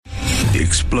The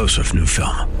explosive new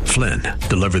film, Flynn,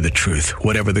 deliver the truth,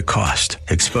 whatever the cost,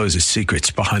 exposes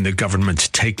secrets behind the government's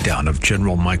takedown of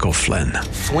General Michael Flynn.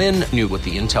 Flynn knew what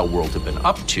the intel world had been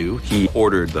up to. He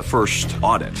ordered the first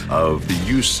audit of the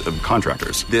use of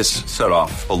contractors. This set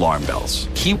off alarm bells.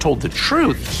 He told the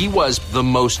truth. He was the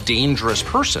most dangerous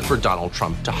person for Donald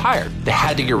Trump to hire. They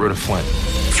had to get rid of Flynn.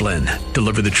 Flynn,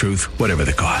 deliver the truth, whatever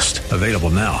the cost. Available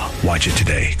now. Watch it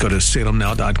today. Go to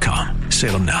salemnow.com.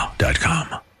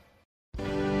 salemnow.com.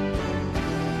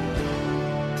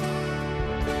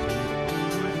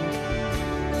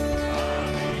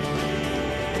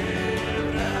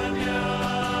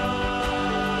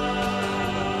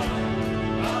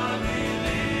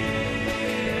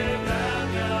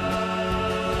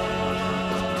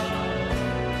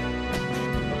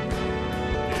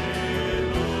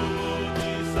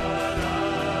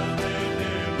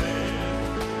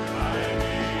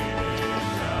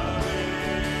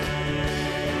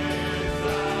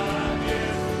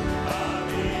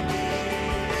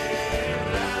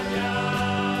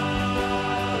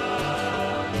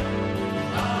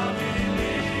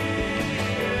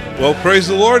 Well, praise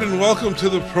the Lord and welcome to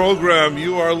the program.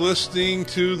 You are listening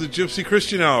to the Gypsy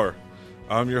Christian Hour.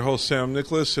 I'm your host, Sam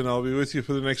Nicholas, and I'll be with you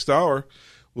for the next hour.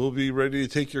 We'll be ready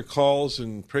to take your calls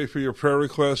and pray for your prayer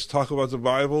requests, talk about the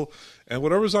Bible, and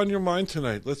whatever's on your mind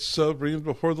tonight. Let's bring it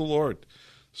before the Lord.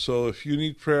 So if you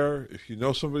need prayer, if you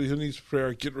know somebody who needs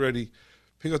prayer, get ready.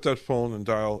 Pick up that phone and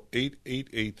dial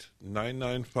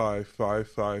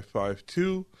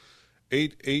 888-995-5552,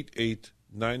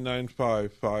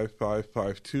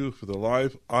 888-995-5552 for the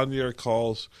live on-the-air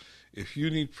calls. If you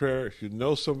need prayer, if you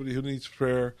know somebody who needs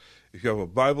prayer, if you have a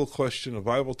Bible question, a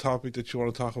Bible topic that you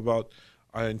want to talk about,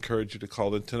 I encourage you to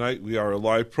call in tonight. We are a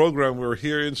live program. We're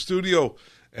here in studio,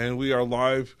 and we are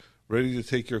live, ready to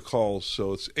take your calls.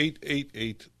 So it's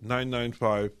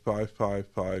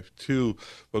 888-995-5552.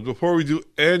 But before we do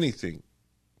anything,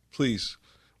 please,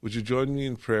 would you join me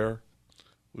in prayer?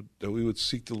 That we would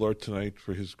seek the Lord tonight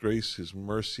for His grace, His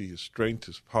mercy, His strength,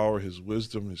 His power, His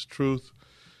wisdom, His truth,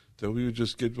 that we would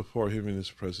just get before Him in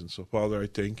His presence. So, Father, I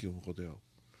thank you, Rodel.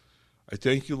 I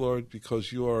thank you, Lord,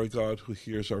 because you are a God who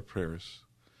hears our prayers.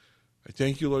 I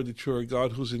thank you, Lord, that you are a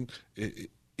God who's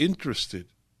interested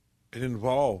and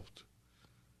involved.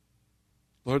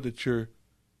 Lord, that you're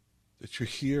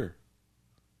here.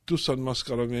 Your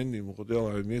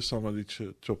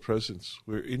presence.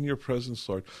 We're in your presence,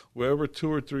 Lord. Wherever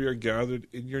two or three are gathered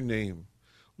in your name,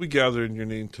 we gather in your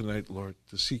name tonight, Lord,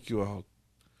 to seek you out,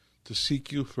 to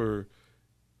seek you for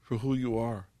who you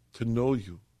are, to know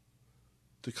you,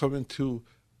 to come into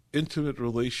intimate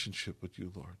relationship with you,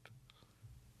 Lord.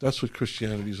 That's what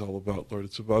Christianity is all about, Lord.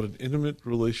 It's about an intimate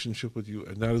relationship with you,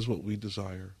 and that is what we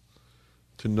desire.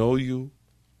 To know you,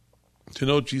 to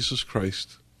know Jesus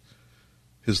Christ,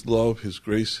 His love, His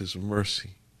grace, His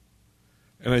mercy.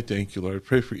 And I thank you, Lord. I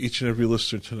pray for each and every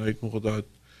listener tonight, Mohdad,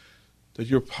 that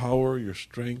your power, your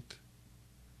strength,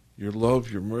 your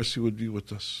love, your mercy would be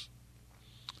with us.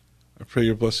 I pray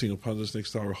your blessing upon this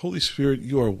next hour. Holy Spirit,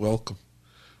 you are welcome.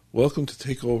 Welcome to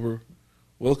take over.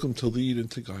 Welcome to lead and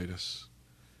to guide us.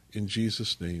 In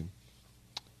Jesus' name,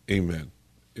 amen.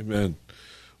 Amen.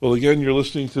 Well, again, you're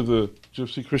listening to the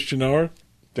Gypsy Christian Hour.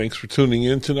 Thanks for tuning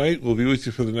in tonight. We'll be with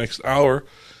you for the next hour.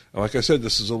 And like I said,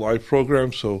 this is a live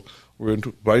program, so we're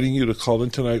inviting you to call in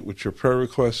tonight with your prayer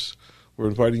requests. We're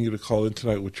inviting you to call in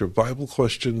tonight with your Bible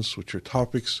questions, with your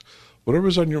topics,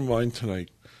 whatever's on your mind tonight,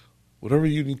 whatever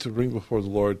you need to bring before the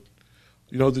Lord.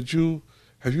 You know,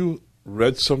 have you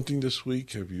read something this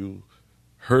week? Have you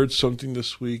heard something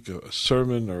this week, a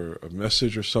sermon or a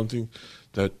message or something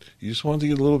that you just want to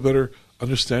get a little better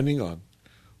understanding on?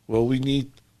 Well, we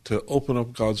need to open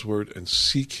up God's Word and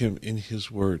seek Him in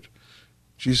His Word.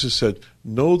 Jesus said,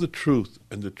 know the truth,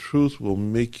 and the truth will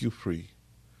make you free.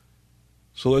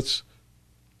 So let's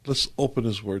open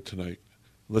His Word tonight.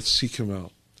 Let's seek Him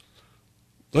out.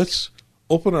 Let's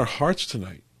open our hearts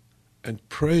tonight and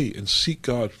pray and seek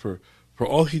God for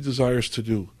all He desires to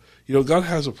do. You know, God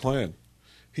has a plan.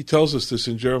 He tells us this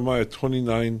in Jeremiah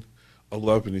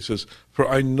 29:11. He says, for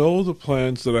I know the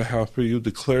plans that I have for you,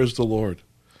 declares the Lord.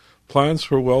 Plans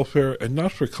for welfare and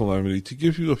not for calamity, to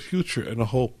give you a future and a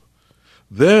hope.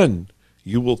 Then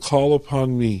you will call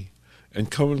upon me and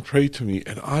come and pray to me,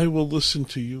 and I will listen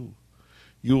to you.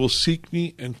 You will seek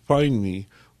me and find me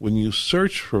when you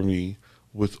search for me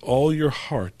with all your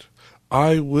heart.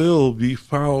 I will be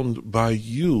found by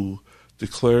you,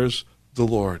 declares the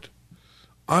Lord.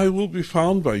 I will be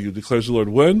found by you, declares the Lord.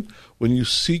 When? When you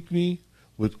seek me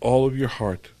with all of your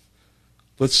heart.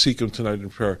 Let's seek Him tonight in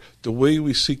prayer. The way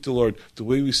we seek the Lord, the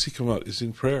way we seek Him out is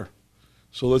in prayer.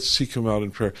 So let's seek Him out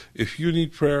in prayer. If you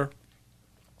need prayer,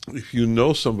 If you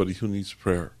know somebody who needs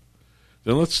prayer,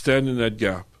 then let's stand in that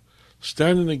gap.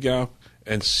 Stand in the gap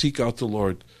and seek out the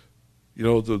Lord. You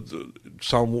know, the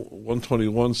Psalm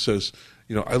 121 says,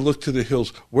 I look to the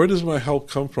hills. Where does my help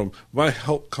come from? My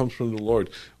help comes from the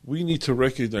Lord. We need to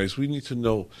recognize, we need to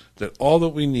know that all that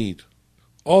we need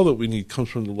comes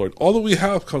from the Lord. All that we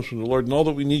have comes from the Lord, and all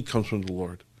that we need comes from the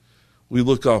Lord. We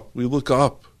look up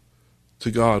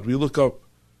to God. We look up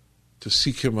to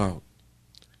seek Him out.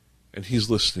 And He's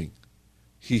listening.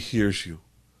 He hears you.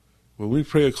 When we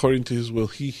pray according to His will,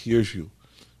 He hears you.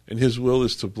 And His will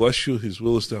is to bless you. His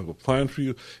will is to have a plan for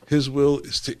you. His will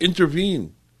is to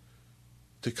intervene,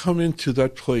 to come into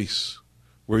that place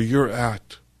where you're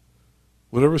at,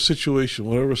 whatever situation,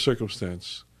 whatever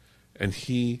circumstance, and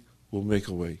He will make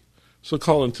a way. So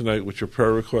call in tonight with your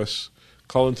prayer requests.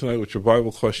 Call in tonight with your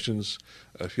Bible questions.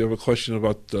 If you have a question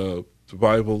about the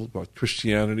Bible, about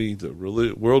Christianity, the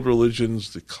world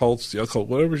religions, the cults, the occult,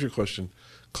 whatever's your question,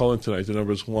 call in tonight. The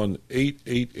number is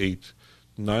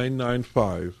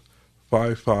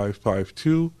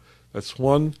 1-888-995-5552. That's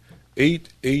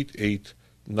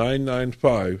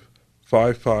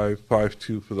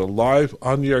 1-888-995-5552 for the live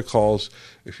on-the-air calls.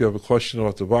 If you have a question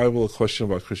about the Bible, a question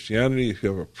about Christianity, if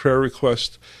you have a prayer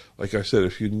request, like I said,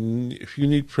 if you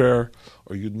need prayer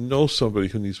or you know somebody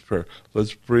who needs prayer,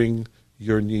 let's bring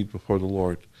your need before the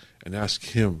Lord and ask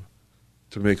Him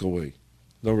to make a way.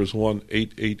 Number is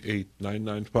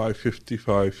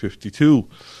 1-888-995-5552.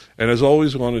 And as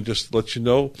always, I want to just let you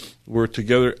know, we're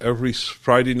together every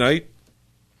Friday night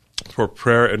for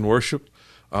prayer and worship.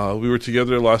 We were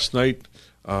together last night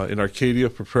in Arcadia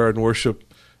for prayer and worship,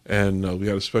 and we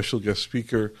had a special guest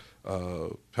speaker.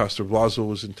 Pastor Blazo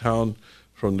was in town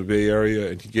from the Bay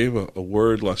Area, and he gave a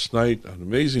word last night, an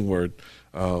amazing word.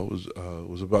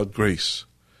 Was about grace.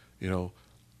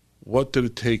 What did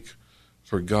it take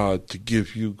for God to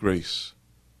give you grace?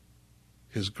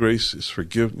 His grace is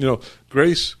forgiveness.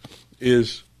 Grace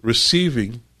is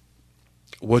receiving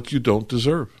what you don't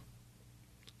deserve.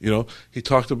 He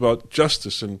talked about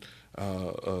justice and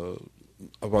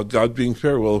about God being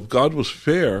fair. Well, if God was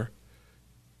fair,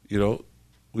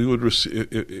 we would receive.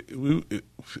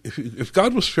 If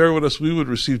God was fair with us, we would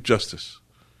receive justice.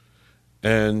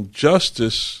 And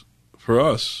justice for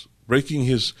us, breaking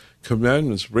His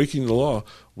commandments, breaking the law,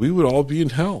 we would all be in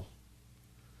hell.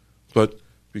 But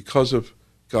because of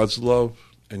God's love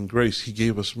and grace, He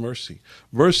gave us mercy.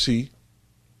 Mercy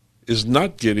is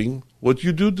not getting what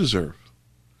you do deserve.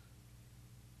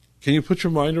 Can you put your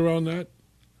mind around that?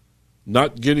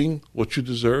 Not getting what you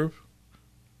deserve?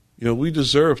 We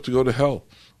deserve to go to hell.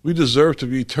 We deserve to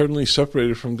be eternally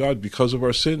separated from God because of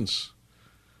our sins.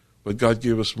 But God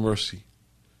gave us mercy.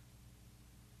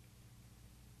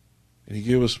 And He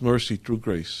gave us mercy through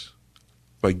grace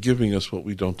by giving us what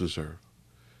we don't deserve.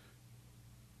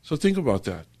 So think about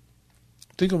that.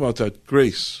 Think about that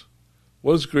grace.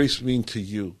 What does grace mean to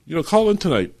you? Call in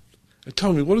tonight and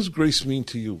tell me, what does grace mean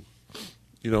to you?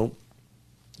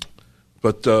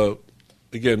 But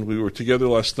again, we were together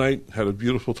last night, had a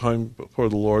beautiful time before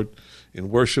the Lord in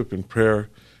worship and prayer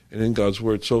and in God's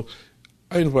Word. So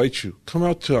I invite you, come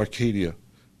out to Arcadia.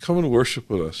 Come and worship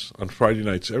with us on Friday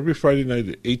nights. Every Friday night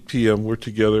at 8 p.m. we're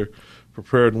together for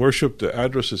prayer and worship. The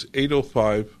address is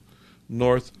 805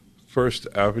 North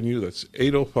 1st Avenue. That's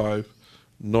 805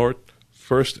 North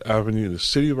 1st Avenue in the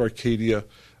city of Arcadia.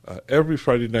 Every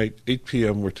Friday night, 8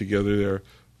 p.m. we're together there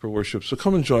for worship. So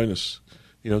come and join us.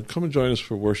 Come and join us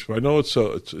for worship. I know it's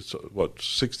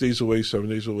 6 days away, 7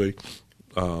 days away,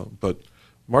 but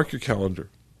mark your calendar.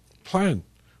 Plan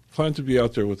to be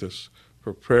out there with us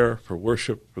for prayer, for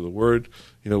worship, for the Word.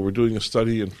 We're doing a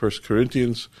study in 1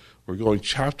 Corinthians. We're going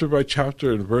chapter by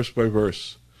chapter and verse by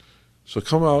verse. So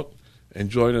come out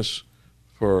and join us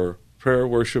for prayer,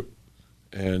 worship,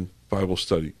 and Bible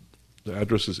study. The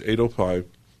address is 805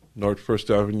 North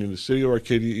 1st Avenue in the city of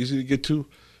Arcadia. Easy to get to.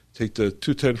 Take the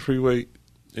 210 freeway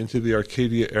into the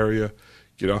Arcadia area.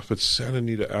 Get off at Santa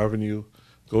Anita Avenue.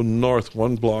 Go north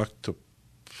 1 block to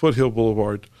Foothill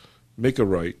Boulevard. Make a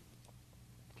right.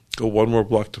 Go 1 more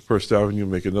block to 1st Avenue,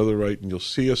 make another right, and you'll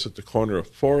see us at the corner of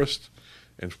Forest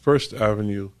and 1st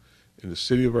Avenue in the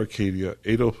city of Arcadia,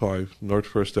 805 North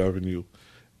 1st Avenue,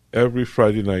 every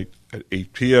Friday night at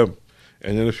 8 p.m.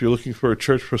 And then if you're looking for a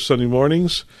church for Sunday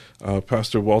mornings,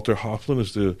 Pastor Walter Hoffman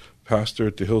is the pastor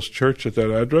at the Hills Church at that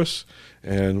address,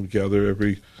 and we gather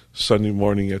every Sunday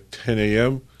morning at 10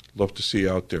 a.m. Love to see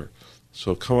you out there.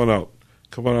 So come on out.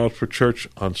 Come on out for church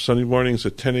on Sunday mornings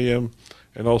at 10 a.m.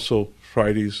 and also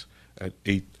Fridays at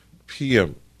 8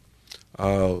 p.m.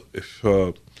 We're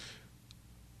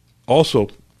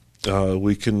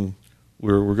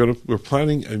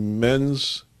planning a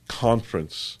men's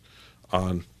conference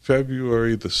on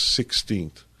February the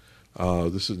 16th.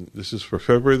 This is for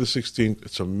February the 16th.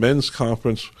 It's a men's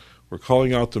conference. We're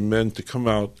calling out the men to come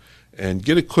out and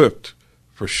get equipped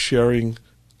for sharing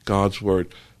God's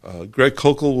Word. Greg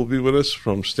Kokel will be with us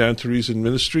from Stand to Reason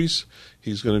Ministries.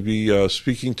 He's going to be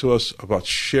speaking to us about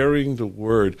sharing the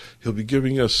Word. He'll be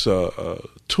giving us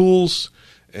tools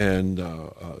and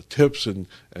tips and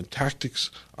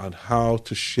tactics on how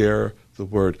to share the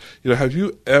Word. Have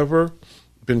you ever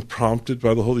been prompted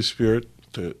by the Holy Spirit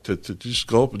to just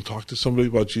go up and talk to somebody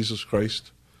about Jesus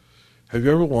Christ? Have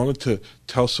you ever wanted to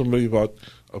tell somebody about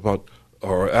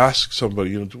or ask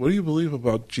somebody, what do you believe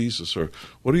about Jesus? Or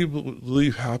what do you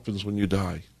believe happens when you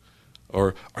die?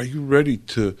 Or are you ready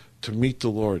to meet the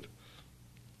Lord?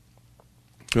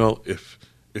 Well, if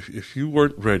you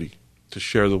weren't ready to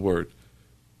share the Word,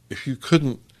 if you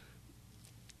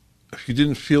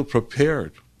didn't feel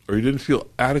prepared, or you didn't feel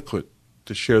adequate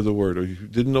to share the Word, or you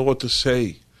didn't know what to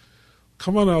say,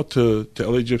 come on out to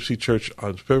LA Gypsy Church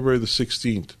on February the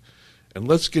 16th, and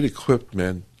let's get equipped,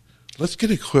 men. Let's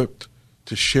get equipped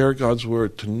to share God's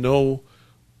Word, to know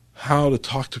how to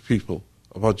talk to people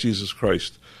about Jesus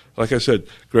Christ. Like I said,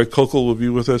 Greg Kokel will be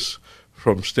with us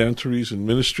from Stand to Reason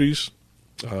Ministries.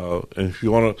 And if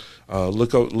you want to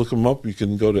look them up, you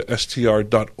can go to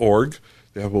str.org.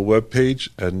 They have a web page,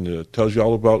 and it tells you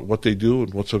all about what they do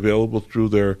and what's available through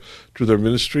their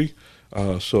ministry.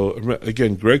 So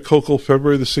again, Greg Kokel,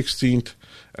 February the 16th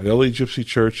at LA Gypsy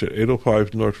Church at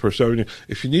 805 North First Avenue.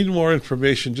 If you need more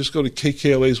information, just go to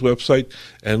KKLA's website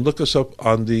and look us up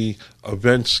on the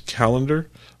events calendar.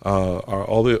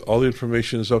 All the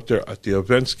information is up there at the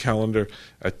events calendar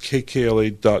at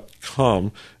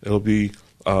kkla.com. It'll be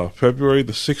February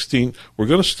the 16th. We're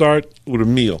going to start with a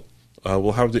meal.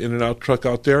 We'll have the In-N-Out truck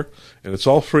out there, and it's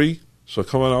all free, so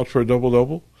come on out for a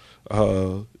double-double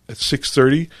at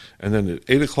 6:30, and then at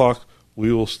 8 o'clock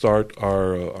we will start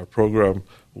our program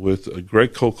with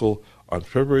Greg Kokel on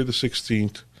February the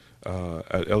 16th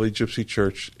at LA Gypsy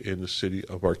Church in the city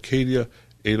of Arcadia,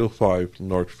 805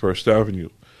 North First Avenue.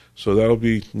 So that'll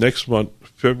be next month,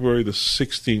 February the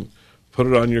 16th. Put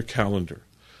it on your calendar.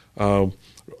 I'll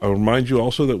remind you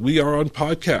also that we are on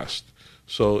podcast.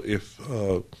 So if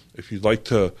you'd like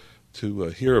to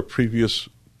hear a previous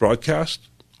broadcast,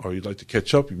 or you'd like to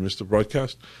catch up, you missed the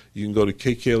broadcast, you can go to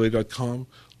kkla.com,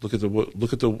 look at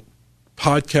the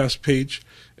podcast page,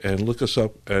 and look us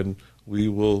up, and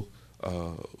we'll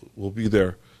be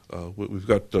there. We've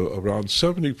got around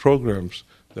 70 programs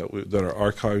that are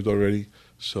archived already.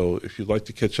 So if you'd like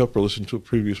to catch up or listen to a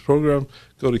previous program,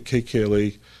 go to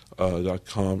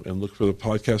kkla.com and look for the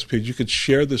podcast page. You could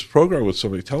share this program with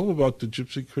somebody. Tell them about the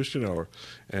Gypsy Christian Hour,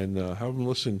 and have them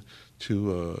listen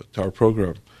to our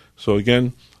program. So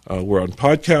again, we're on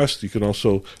podcast. You can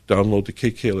also download the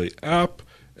KKLA app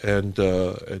and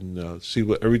see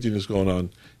what everything is going on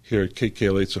here at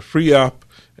KKLA. It's a free app,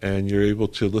 and you're able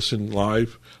to listen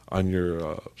live on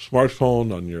your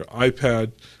smartphone, on your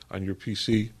iPad, on your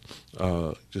PC.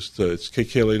 It's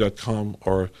kkla.com,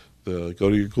 or go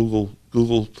to your Google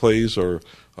Plays or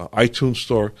iTunes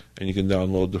store, and you can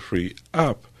download the free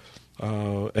app.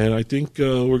 And I think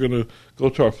we're going to go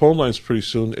to our phone lines pretty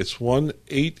soon. It's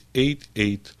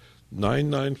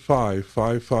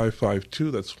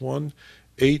 1-888-995-5552. That's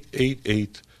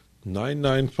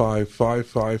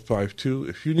 1-888-995-5552.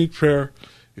 If you need prayer,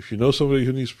 if you know somebody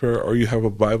who needs prayer, or you have a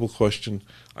Bible question,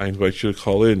 I invite you to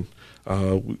call in.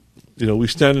 We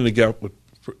stand in the gap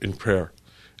in prayer,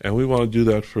 and we want to do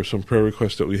that for some prayer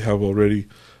requests that we have already.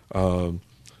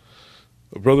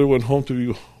 A brother went home to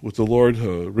be with the Lord,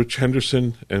 Rich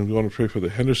Henderson, and we want to pray for the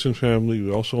Henderson family. We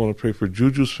also want to pray for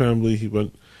Juju's family. He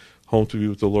went home to be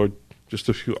with the Lord just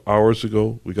a few hours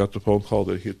ago. We got the phone call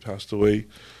that he had passed away.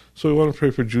 So we want to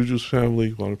pray for Juju's family.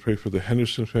 We want to pray for the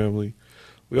Henderson family.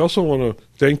 We also want to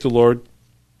thank the Lord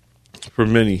for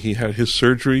Minnie. He had his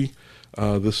surgery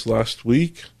this last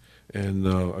week, and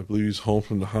I believe he's home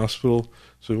from the hospital.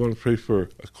 So we want to pray for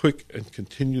a quick and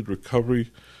continued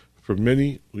recovery for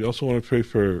Minnie. We also want to pray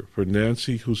for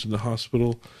Nancy, who's in the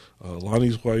hospital,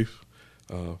 Lonnie's wife,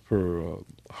 for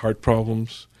heart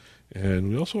problems. And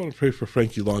we also want to pray for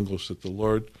Frankie Longos, that the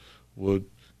Lord would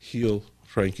heal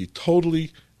Frankie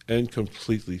totally and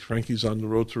completely. Frankie's on the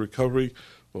road to recovery,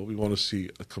 but we want to see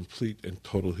a complete and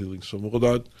total healing. So,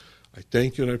 Mogadad, I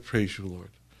thank you and I praise you,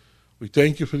 Lord. We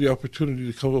thank you for the opportunity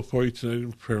to come before you tonight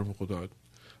in prayer, Mogadad.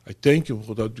 I thank you,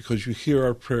 Lord, because you hear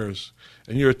our prayers,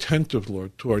 and you're attentive,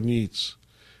 Lord, to our needs.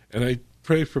 And I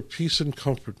pray for peace and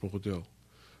comfort, Lord,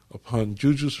 upon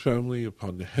Juju's family,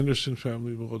 upon the Henderson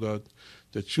family, Lord,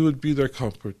 that you would be their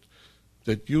comfort,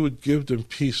 that you would give them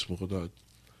peace, Lord,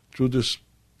 through this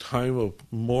time of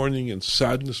mourning and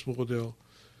sadness, Mugadel.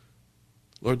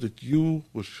 Lord, that you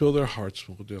would fill their hearts,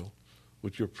 Mugadel,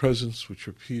 with your presence, with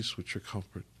your peace, with your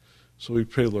comfort. So we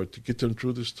pray, Lord, to get them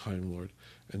through this time, Lord,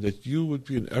 and that you would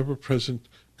be an ever-present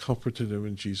comfort to them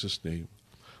in Jesus' name.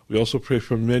 We also pray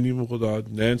for many, Mugadad,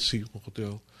 Nancy,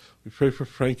 Mugadel. We pray for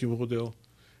Frankie, Mugadel,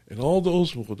 and all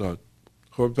those, Mugadad,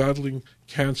 who are battling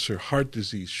cancer, heart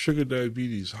disease, sugar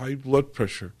diabetes, high blood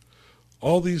pressure,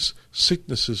 all these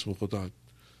sicknesses, Mugadad,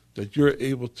 that you're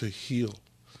able to heal.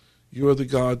 You are the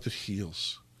God that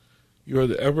heals. You are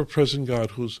the ever-present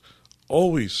God who's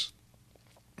always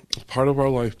part of our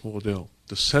life, Mugadel,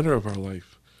 the center of our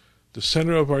life, the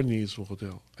center of our needs,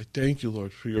 Mugadel. I thank you,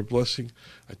 Lord, for your blessing.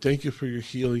 I thank you for your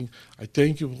healing. I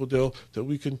thank you, Mugadel, that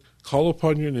we can call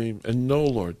upon your name and know,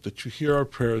 Lord, that you hear our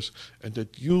prayers and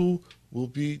that you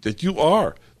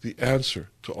are the answer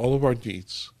to all of our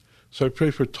needs. So I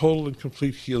pray for total and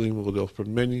complete healing, Mugadel, for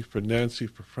many, for Nancy,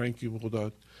 for Frankie,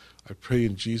 Mugadel. I pray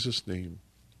in Jesus' name.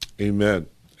 Amen.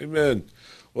 Amen.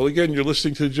 Well, again, you're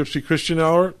listening to the Gypsy Christian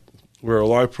Hour. We're a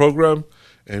live program,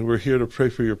 and we're here to pray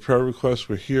for your prayer requests.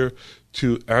 We're here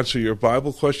to answer your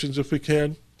Bible questions if we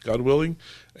can, God willing.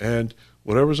 And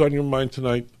whatever's on your mind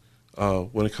tonight,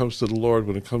 when it comes to the Lord,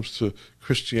 when it comes to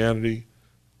Christianity,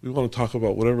 we want to talk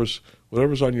about whatever's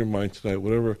on your mind tonight,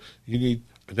 whatever you need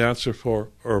an answer for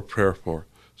or a prayer for.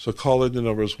 So call in. The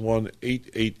number is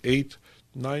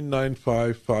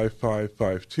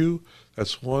 1-888-995-5552.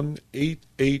 That's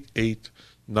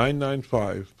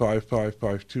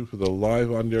 1-888-995-5552 for the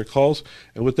live on-air calls.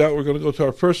 And with that, we're going to go to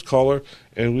our first caller,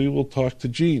 and we will talk to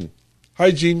Jean.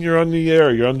 Hi, Jean. You're on the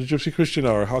air. You're on the Gypsy Christian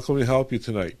Hour. How can we help you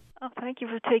tonight? Oh, thank you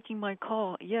for taking my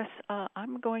call. Yes,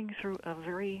 I'm going through a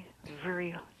very,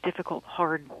 very difficult,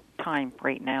 hard time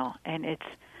right now, and it's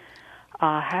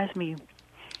has me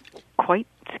quite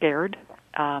scared,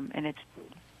 and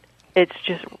it's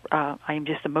just I am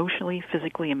just emotionally,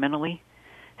 physically, and mentally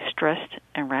stressed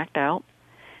and racked out,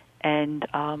 and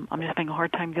I'm just having a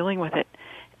hard time dealing with it.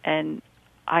 And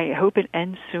I hope it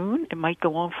ends soon. It might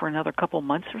go on for another couple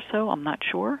months or so. I'm not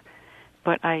sure,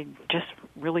 but I just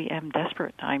really am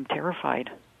desperate. I'm terrified.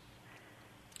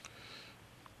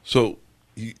 So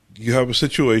you have a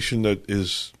situation that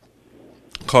is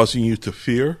causing you to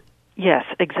fear? Yes,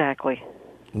 exactly.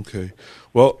 Okay.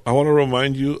 Well, I want to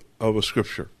remind you of a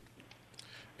scripture.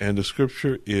 And the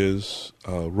scripture is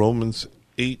Romans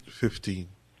 8:15.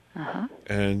 Uh-huh.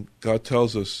 And God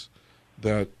tells us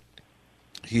that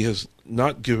he has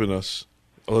not given us,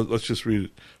 let's just read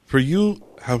it. For you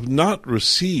have not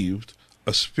received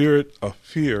a spirit of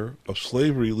fear, of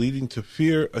slavery leading to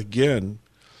fear again,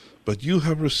 but you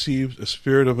have received a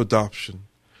spirit of adoption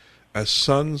as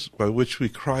sons by which we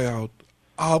cry out,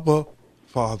 Abba,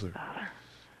 Father.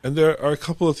 And there are a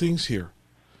couple of things here.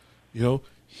 You know,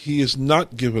 he has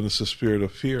not given us a spirit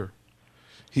of fear.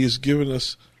 He has given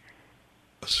us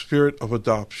a spirit of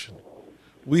adoption.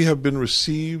 We have been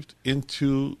received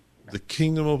into the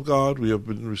kingdom of God. We have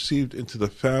been received into the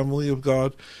family of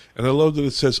God. And I love that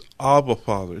it says Abba,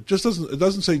 Father. It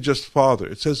doesn't say just Father.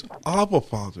 It says Abba,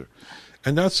 Father.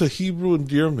 And that's a Hebrew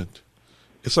endearment.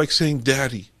 It's like saying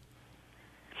Daddy.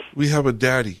 We have a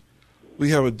daddy.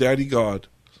 We have a daddy God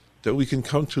that we can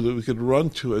come to, that we can run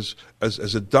to as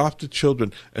adopted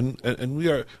children. And we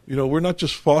are, we're not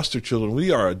just foster children.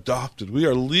 We are adopted. We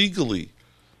are legally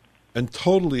and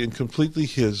totally and completely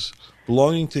his,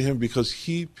 belonging to him because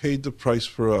he paid the price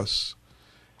for us.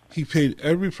 He paid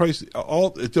every price.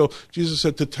 Jesus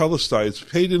said to Telestai, it's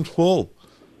paid in full.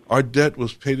 Our debt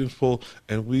was paid in full,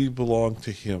 and we belong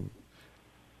to him.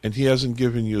 And he hasn't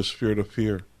given you a spirit of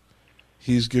fear.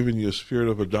 He's given you a spirit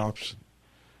of adoption,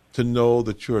 to know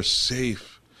that you are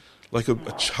safe. Like a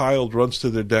child runs to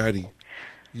their daddy,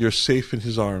 you're safe in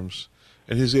his arms.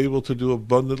 And he's able to do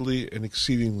abundantly and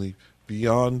exceedingly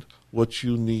beyond what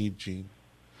you need, Jean.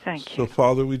 Thank you. So,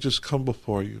 Father, we just come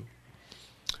before you.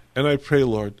 And I pray,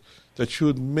 Lord, that you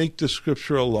would make the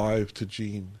scripture alive to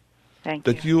Jean. Thank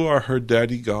you. That you are her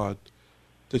daddy God.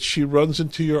 That she runs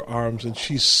into your arms and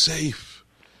she's safe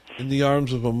in the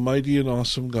arms of a mighty and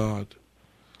awesome God.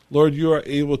 Lord, you are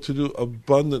able to do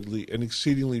abundantly and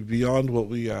exceedingly beyond what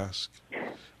we ask.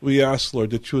 We ask,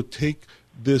 Lord, that you would take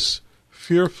this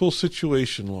fearful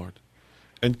situation, Lord,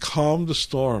 and calm the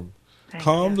storm.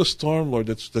 Calm the storm, Lord,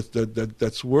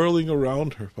 that's whirling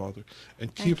around her, Father,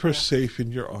 and keep her safe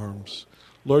in your arms.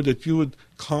 Lord, that you would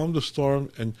calm the storm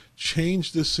and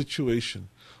change this situation.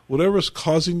 Whatever is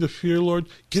causing the fear, Lord,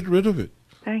 get rid of it.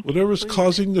 Whatever is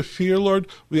causing the fear, Lord,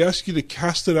 we ask you to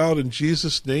cast it out in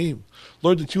Jesus' name.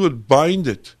 Lord, that you would bind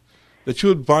it. That you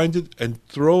would bind it and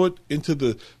throw it into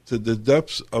the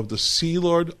depths of the sea,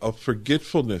 Lord, of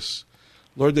forgetfulness.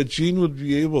 Lord, that Jean would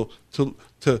be able to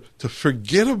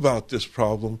forget about this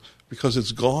problem because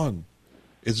it's gone.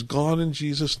 It's gone in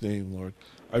Jesus' name, Lord.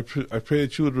 I pray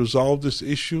that you would resolve this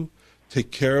issue,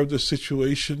 take care of the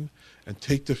situation, and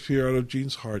take the fear out of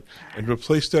Jean's heart, and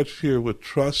replace that fear with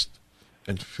trust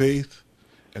and faith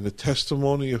and the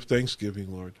testimony of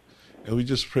thanksgiving, Lord. And we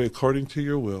just pray according to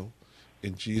your will,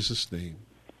 in Jesus' name.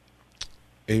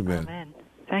 Amen. Amen.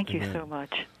 Thank you Amen. so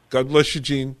much. God bless you,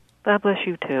 Jean. God bless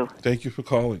you, too. Thank you for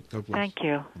calling. God bless. Thank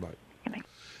you. Bye. Good night.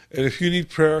 And if you need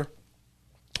prayer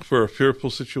for a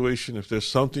fearful situation, if there's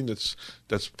something that's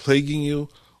plaguing you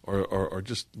or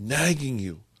just nagging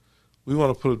you, we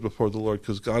want to put it before the Lord,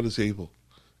 because God is able.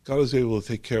 God is able to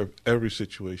take care of every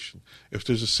situation. If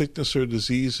there's a sickness or a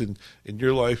disease in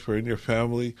your life or in your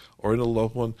family or in a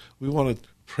loved one, we want to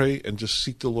pray and just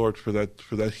seek the Lord for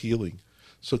that healing.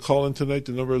 So call in tonight.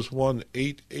 The number is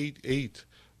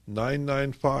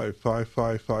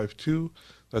 1-888-995-5552.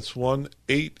 That's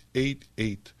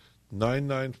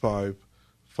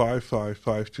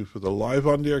 1-888-995-5552 for the live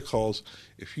on-the-air calls.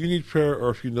 If you need prayer,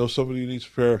 or if you know somebody who needs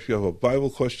prayer, if you have a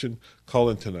Bible question, call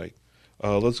in tonight.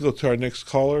 Let's go to our next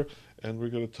caller, and we're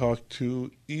going to talk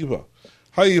to Eva.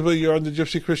 Hi, Eva. You're on the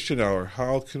Gypsy Christian Hour.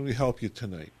 How can we help you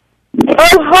tonight?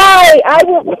 Oh, hi. I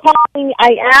was calling.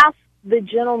 I asked the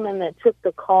gentleman that took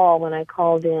the call when I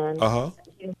called in.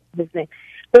 His name.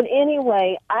 But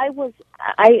anyway,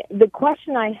 the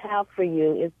question I have for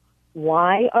you is,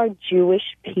 why are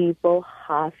Jewish people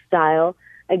hostile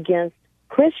against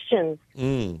Christians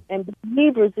and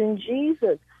believers in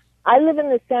Jesus? I live in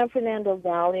the San Fernando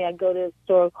Valley. I go to a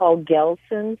store called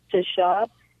Gelson's to shop.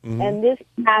 And this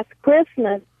past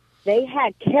Christmas, they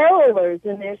had carolers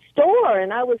in their store,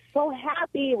 and I was so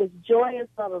happy. It was joyous,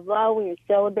 blah, blah, blah. We were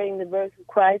celebrating the birth of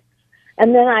Christ.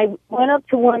 And then I went up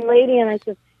to one lady, and I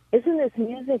said, isn't this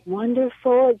music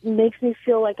wonderful? It makes me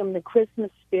feel like I'm the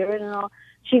Christmas spirit and all.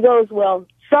 She goes, well,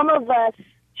 some of us,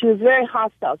 she was very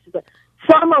hostile. She said,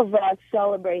 some of us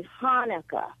celebrate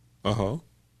Hanukkah.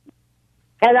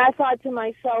 And I thought to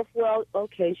myself, well,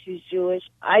 okay, she's Jewish.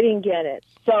 I didn't get it.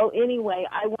 So anyway,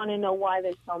 I want to know why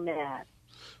they're so mad.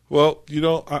 Well,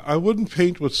 I wouldn't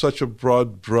paint with such a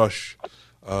broad brush,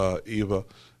 Eva.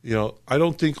 I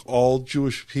don't think all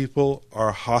Jewish people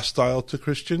are hostile to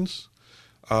Christians.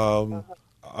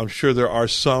 I'm sure there are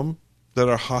some that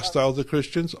are hostile to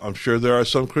Christians. I'm sure there are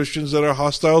some Christians that are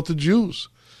hostile to Jews,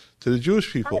 to the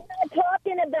Jewish people. I'm not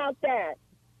talking about that.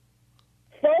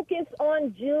 Focus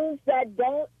on Jews that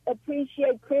don't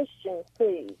appreciate Christians,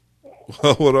 please.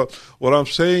 Well, what I'm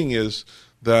saying is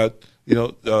that,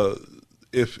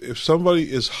 if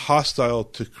somebody is hostile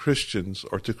to Christians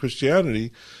or to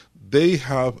Christianity, they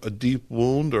have a deep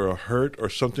wound or a hurt or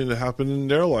something that happened in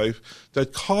their life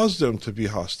that caused them to be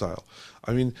hostile.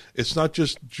 I mean, it's not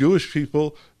just Jewish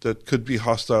people that could be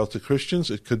hostile to Christians.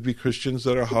 It could be Christians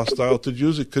that are hostile to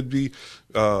Jews. It could be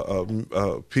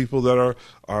people that are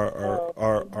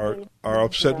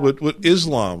upset with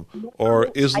Islam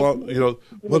or Islam.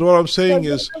 But what I'm saying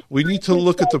is, we need to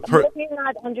look at the You're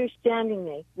not understanding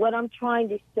me. What I'm trying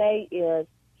to say is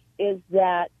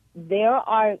that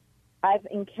I've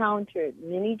encountered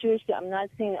many Jewish people. I'm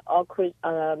not saying that all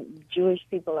Jewish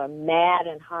people are mad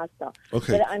and hostile.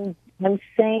 Okay. But I'm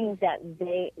saying that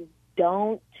they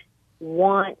don't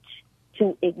want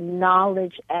to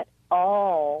acknowledge at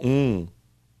all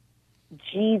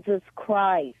Jesus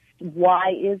Christ.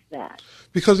 Why is that?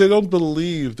 Because they don't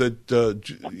believe that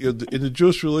in the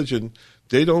Jewish religion,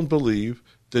 they don't believe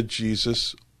that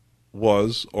Jesus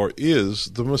was or is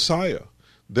the Messiah.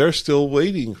 They're still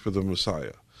waiting for the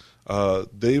Messiah.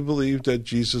 They believe that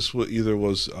Jesus either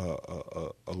was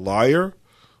a liar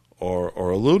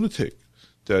or a lunatic,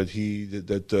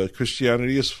 that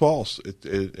Christianity is false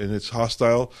and it's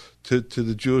hostile to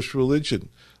the Jewish religion.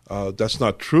 That's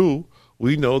not true.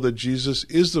 We know that Jesus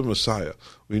is the Messiah.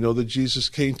 We know that Jesus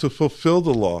came to fulfill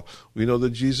the law. We know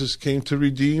that Jesus came to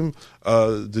redeem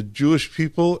the Jewish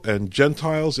people and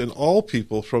Gentiles and all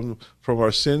people from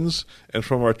our sins and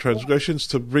from our transgressions,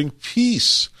 to bring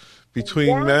peace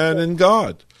between man and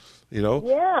God.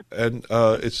 Yeah. And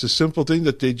it's a simple thing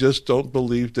that they just don't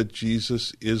believe that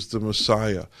Jesus is the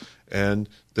Messiah, and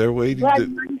they're waiting. But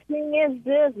my thing is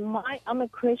this: I'm a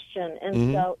Christian,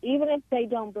 and so even if they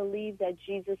don't believe that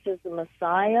Jesus is the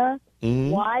Messiah,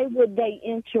 why would they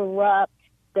interrupt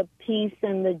the peace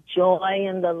and the joy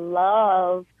and the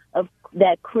love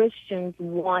that Christians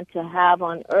want to have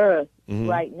on earth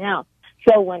right now?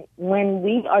 So when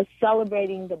we are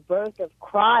celebrating the birth of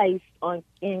Christ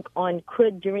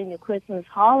during the Christmas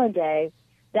holiday,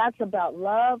 that's about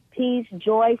love, peace,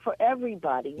 joy for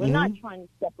everybody. We're not trying to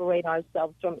separate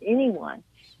ourselves from anyone.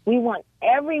 We want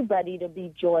everybody to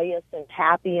be joyous and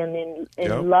happy and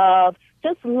in love.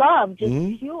 Just love,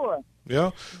 just pure.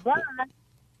 Yeah. But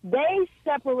they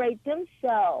separate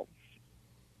themselves.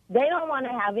 They don't want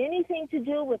to have anything to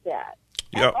do with that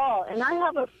at all. And I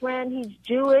have a friend, he's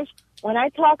Jewish. When I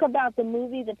talk about the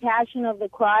movie The Passion of the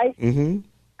Christ, I mean,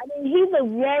 he's a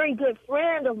very good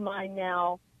friend of mine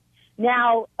now.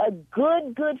 Now, a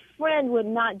good friend would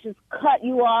not just cut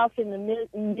you off in the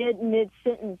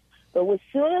mid-sentence. But as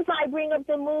soon as I bring up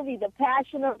the movie The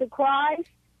Passion of the Christ,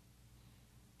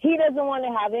 he doesn't want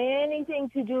to have anything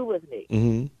to do with me.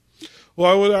 Mm-hmm.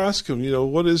 Well, I would ask him,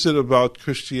 what is it about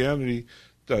Christianity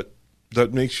that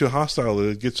makes you hostile, that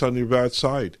it gets on your bad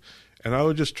side? And I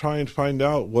would just try and find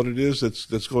out what it is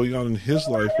that's going on in his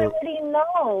life. I already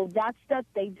know. That's that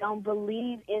they don't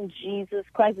believe in Jesus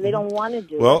Christ. They don't want to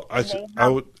do it. Well,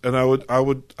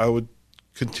 I would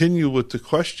continue with the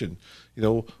question.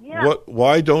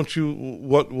 Why don't you?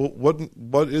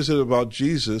 What is it about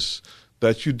Jesus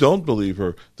that you don't believe,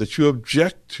 or that you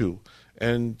object to?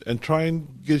 And try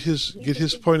and get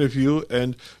his point of view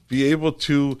and be able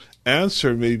to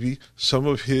answer maybe some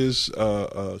of his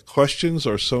questions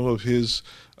or some of his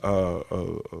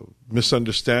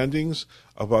misunderstandings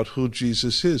about who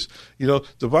Jesus is.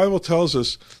 The Bible tells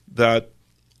us that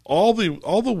all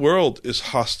the world is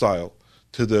hostile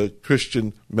to the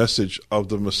Christian message of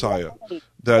the Messiah.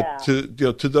 That to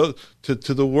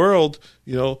the world,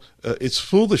 it's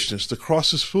foolishness. The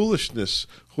cross is foolishness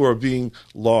who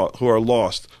are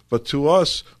lost. But to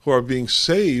us who are being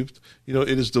saved, it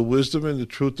is the wisdom and the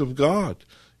truth of God.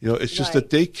 It's just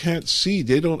that they can't see,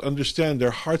 they don't understand.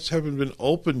 Their hearts haven't been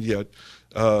opened yet,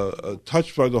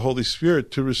 touched by the Holy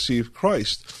Spirit to receive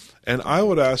Christ. And I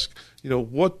would ask,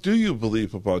 what do you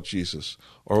believe about Jesus,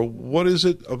 or what is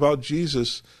it about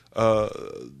Jesus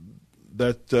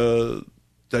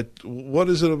what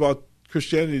is it about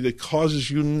Christianity that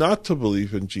causes you not to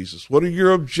believe in Jesus? What are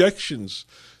your objections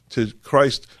to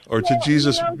Christ or to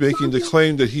Jesus making the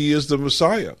claim that he is the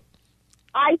Messiah?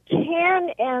 I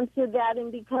can answer that,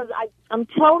 and because I'm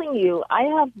telling you, I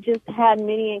have just had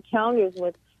many encounters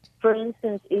with, for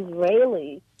instance,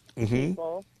 Israeli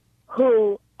people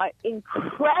who are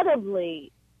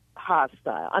incredibly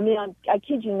hostile. I mean, I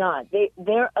kid you not.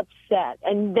 They're upset,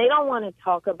 and they don't want to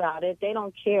talk about it. They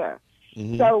don't care.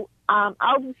 So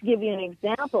I'll just give you an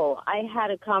example. I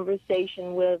had a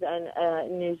conversation with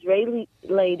an Israeli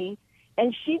lady,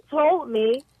 and she told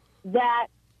me that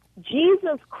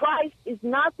Jesus Christ is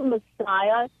not the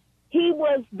Messiah. He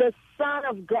was the Son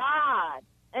of God.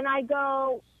 And I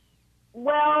go,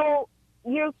 well,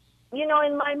 in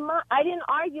my mind, I didn't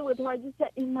argue with her. I just said,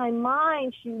 in my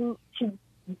mind, she's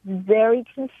very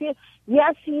confused.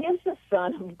 Yes, he is the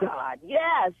Son of God.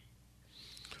 Yes.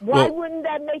 Why wouldn't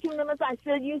that make him the Messiah? I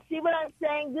said, you see what I'm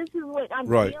saying? This is what I'm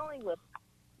dealing with.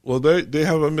 Well, they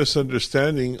have a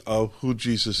misunderstanding of who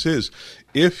Jesus is.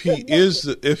 And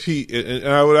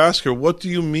I would ask her, what do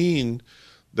you mean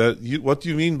what do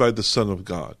you mean by the Son of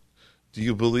God? Do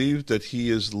you believe that he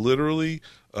is literally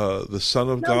the Son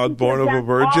of God, born of a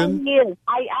virgin? All he is.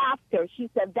 I asked her. She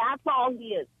said, that's all he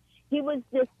is. He was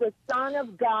just the Son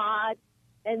of God,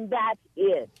 and that's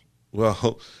it.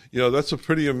 Well, that's a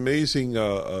pretty amazing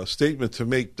statement to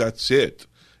make. That's it,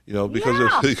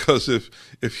 because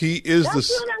if he is that's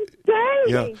what I'm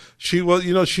saying.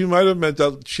 She might have meant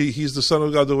that he's the Son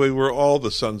of God the way we're all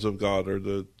the sons of God or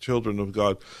the children of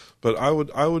God. But I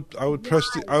would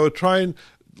try and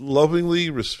lovingly,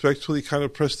 respectfully kind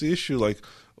of press the issue, like,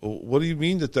 what do you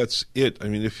mean that's it? I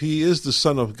mean, if he is the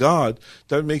Son of God,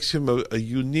 that makes him a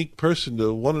unique person,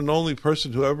 the one and only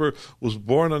person who ever was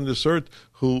born on this earth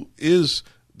who is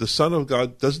the Son of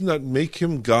God. Doesn't that make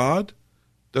him God?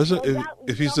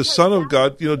 If he's the Son of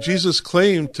God, Jesus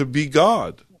claimed to be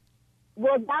God.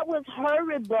 Well, that was her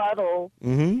rebuttal to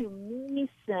me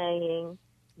saying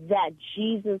that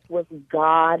Jesus was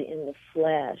God in the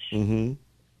flesh.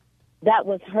 That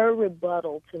was her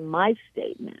rebuttal to my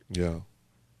statement. Yeah.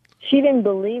 She didn't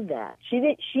believe that.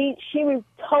 She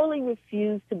totally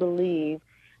refused to believe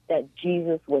that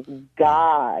Jesus was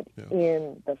God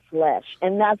in the flesh,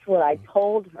 and that's what I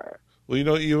told her.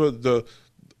 Well, Eva,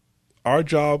 our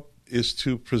job is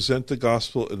to present the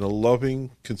gospel in a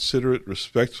loving, considerate,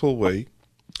 respectful way,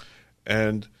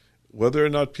 and whether or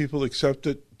not people accept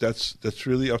it, that's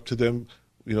really up to them.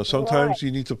 Sometimes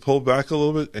you need to pull back a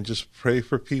little bit and just pray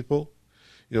for people.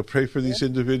 Pray for these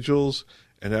individuals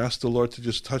and ask the Lord to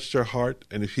just touch their heart.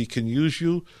 And if he can use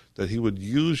you, that he would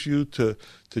use you to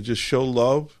just show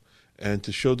love and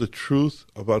to show the truth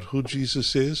about who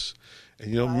Jesus is.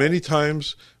 And, many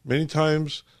times,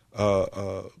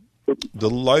 the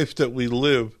life that we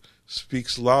live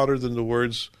speaks louder than the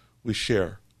words we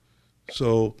share.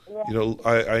 So,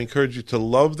 I encourage you to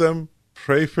love them,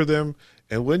 pray for them,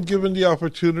 and when given the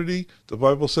opportunity, the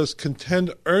Bible says,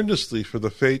 contend earnestly for the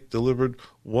faith delivered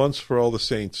once for all the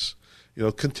saints.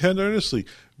 Contend earnestly.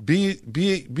 Be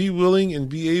willing and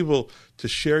be able to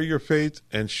share your faith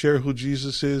and share who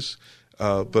Jesus is,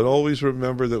 but always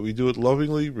remember that we do it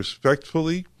lovingly,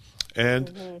 respectfully,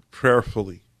 and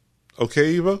prayerfully.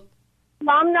 Okay, Eva?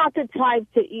 I'm not the type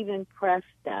to even press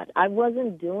that. I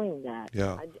wasn't doing that.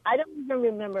 Yeah. I don't even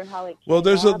remember how it came Well,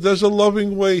 there's up. a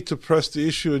loving way to press the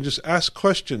issue and just ask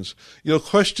questions.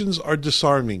 Questions are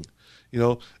disarming.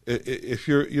 If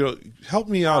you're, help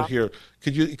me out here.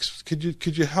 Could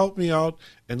you help me out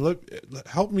and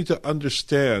help me to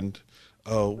understand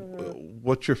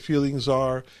what your feelings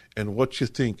are and what you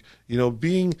think.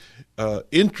 Being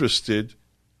interested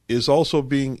is also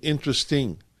being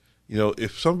interesting.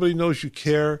 If somebody knows you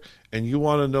care and you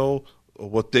want to know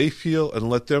what they feel and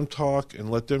let them talk and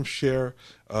let them share,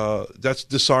 that's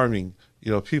disarming.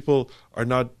 People are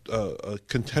not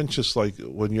contentious like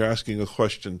when you're asking a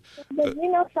question. But you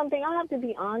know something? I have to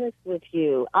be honest with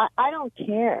you. I don't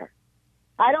care.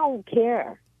 I don't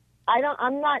care.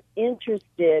 I'm not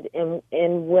interested in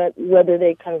whether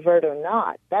they convert or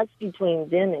not. That's between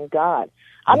them and God.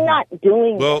 I'm not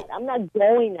doing that. I'm not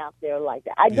going out there like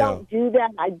that. I don't do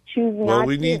that. I choose not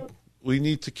to. We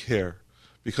need to care,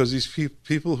 because these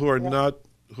people who are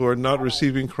not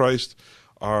receiving Christ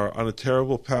are on a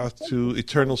terrible path to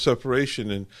eternal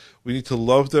separation, and we need to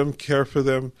love them, care for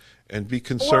them, and be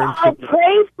concerned. Well, I'll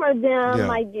pray for them,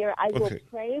 my dear. I will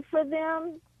pray for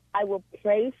them. I will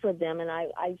pray for them, and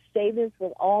I say this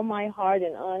with all my heart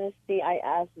and honesty. I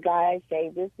ask God, I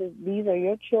say, these are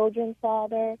your children,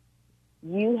 Father.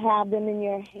 You have them in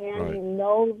your hand. Right. You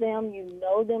know them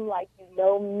like you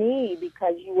know me,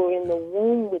 because you were in the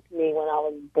womb with me when I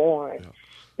was born. Yeah.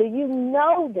 So you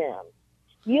know them.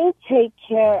 You take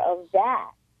care of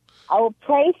that. I will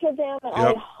pray for them, and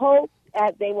I hope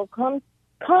that they will come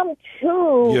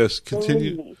to. Yes,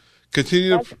 continue.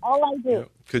 That's all I do. Yeah,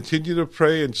 continue to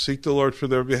pray and seek the Lord for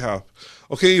their behalf.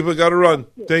 Okay, Eva, got to run.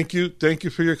 Thank you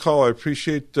for your call. I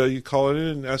appreciate you calling in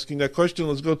and asking that question.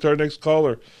 Let's go to our next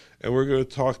caller. And we're going to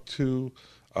talk to,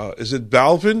 is it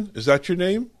Balvin? Is that your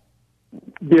name?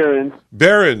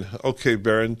 Baron. Okay,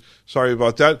 Baron. Sorry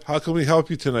about that. How can we help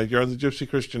you tonight? You're on the Gypsy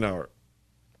Christian Hour.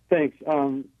 Thanks.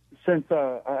 Since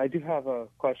I do have a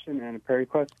question and a prayer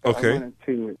request, okay. I wanted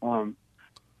to,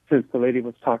 since the lady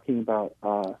was talking about,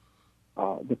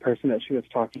 the person that she was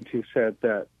talking to said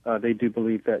that they do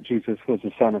believe that Jesus was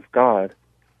the Son of God.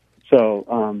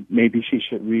 So maybe she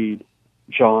should read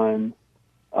John,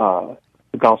 the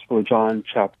Gospel of John,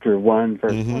 chapter 1,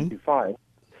 verse 1 through 5.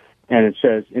 And it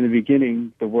says, in the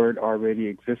beginning, the Word already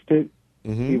existed.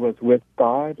 He was with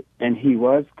God, and He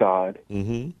was God.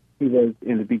 He was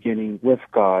in the beginning with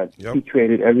God. Yep. He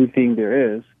created everything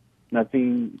there is.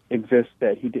 Nothing exists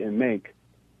that He didn't make.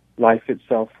 Life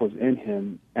itself was in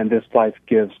Him, and this life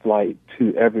gives light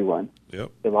to everyone.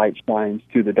 Yep. The light shines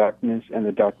through the darkness, and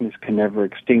the darkness can never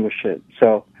extinguish it.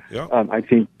 So I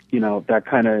think, that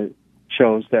kind of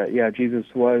shows that, Jesus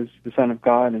was the Son of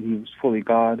God, and He was fully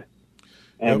God,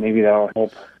 and maybe that will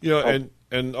help.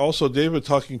 And also David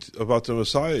talking about the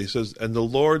Messiah, he says, and the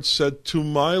Lord said to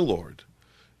my Lord,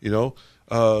 not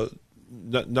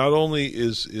only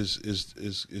is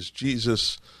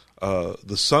Jesus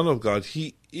the Son of God,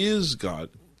 He is God,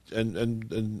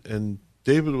 and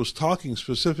David was talking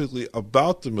specifically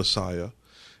about the Messiah.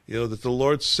 That the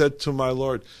Lord said to my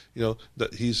Lord,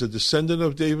 that He's a descendant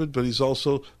of David, but He's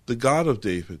also the God of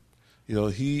David.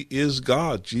 He is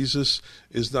God. Jesus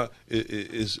is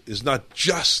not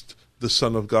just the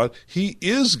Son of God. He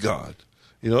is God.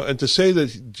 And to say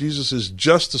that Jesus is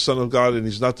just the Son of God and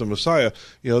He's not the Messiah,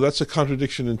 that's a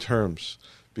contradiction in terms,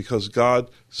 because God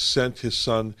sent His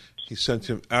Son. He sent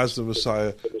Him as the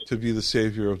Messiah to be the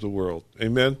Savior of the world.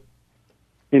 Amen?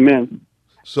 Amen.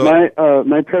 So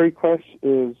my prayer request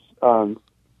is,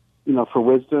 for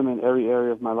wisdom in every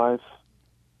area of my life,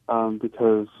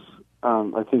 because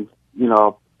I think,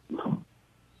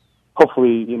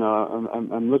 hopefully,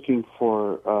 I'm looking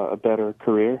for a better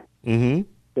career.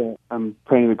 So I'm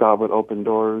praying that God would open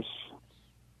doors,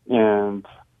 and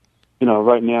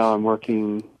right now I'm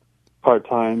working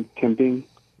part-time camping,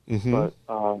 but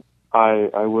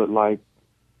I would like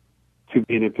to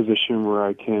be in a position where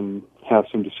I can have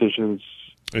some decisions.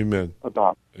 Amen.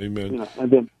 About. Amen.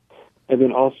 And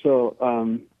then also,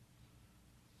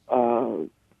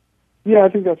 I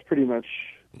think that's pretty much.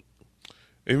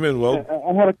 Amen. Well,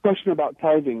 I had a question about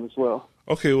tithing as well.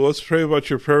 Okay, well, let's pray about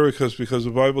your prayer request, because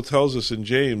the Bible tells us in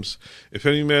James, if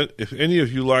any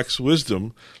of you lacks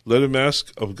wisdom, let him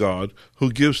ask of God,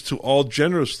 who gives to all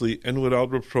generously and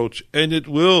without reproach, and it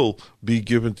will be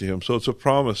given to him. So it's a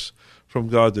promise from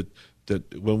God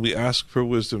that when we ask for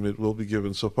wisdom, it will be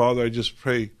given. So, Father, I just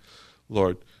pray,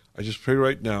 Lord, I just pray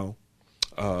right now.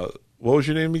 What was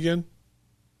your name again?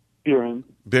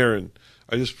 Baron.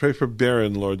 I just pray for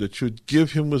Baron, Lord, that you would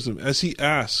give him wisdom as he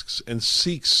asks and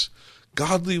seeks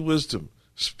godly wisdom,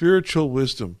 spiritual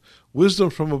wisdom, wisdom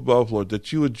from above, Lord,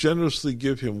 that you would generously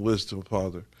give him wisdom,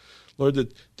 Father.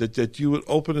 Lord, that you would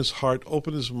open his heart,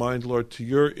 open his mind, Lord, to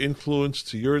your influence,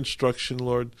 to your instruction,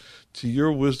 Lord, to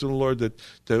your wisdom, Lord,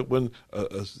 that when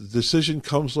a decision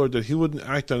comes, Lord, that he wouldn't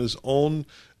act on his own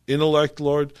intellect,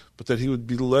 Lord, but that he would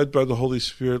be led by the Holy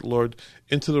Spirit, Lord,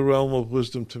 into the realm of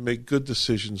wisdom to make good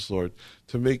decisions, Lord,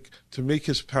 to make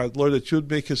his path, Lord, that you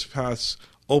would make his paths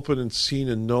open and seen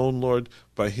and known, Lord,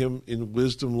 by him in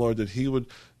wisdom, Lord, that he would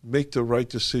make the right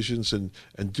decisions and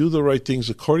do the right things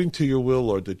according to your will,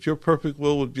 Lord, that your perfect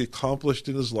will would be accomplished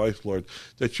in his life, Lord,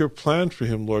 that your plan for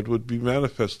him, Lord, would be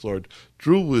manifest, Lord,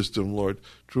 through wisdom, Lord,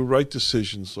 through right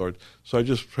decisions, Lord. So I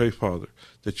just pray, Father,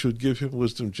 that you would give him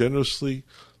wisdom generously,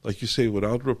 like you say,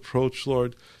 without reproach,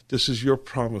 Lord. This is your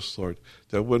promise, Lord,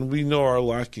 that when we know our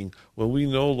lacking, when we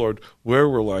know, Lord, where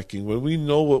we're lacking, when we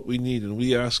know what we need, and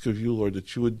we ask of you, Lord,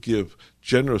 that you would give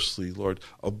generously, Lord,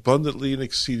 abundantly and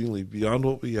exceedingly beyond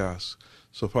what we ask.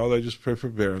 So, Father, I just pray for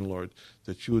Baron, Lord,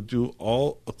 that you would do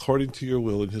all according to your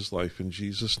will in his life. In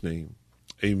Jesus' name,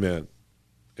 amen.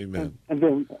 Amen. And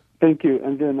then, thank you.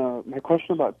 And then my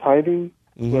question about tithing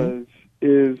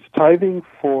is tithing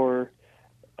for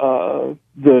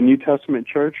the New Testament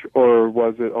church, or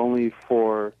was it only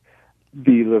for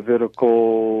the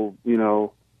Levitical,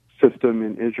 system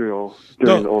in Israel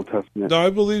during the Old Testament? No, I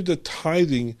believe that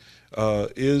tithing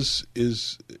is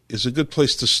a good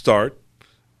place to start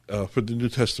for the New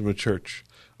Testament church.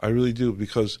 I really do,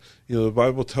 because the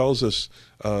Bible tells us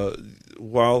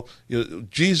while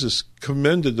Jesus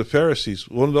commended the Pharisees,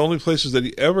 one of the only places that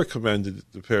he ever commended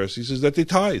the Pharisees is that they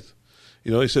tithe.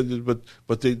 He said,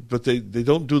 but they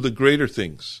don't do the greater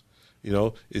things.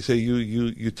 They say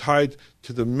you tithe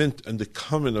to the mint and the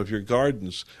cumin of your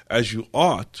gardens as you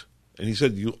ought. And he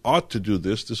said, you ought to do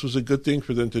this. This was a good thing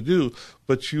for them to do,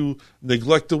 but you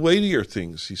neglect the weightier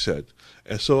things, he said.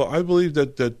 And so I believe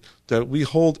that we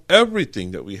hold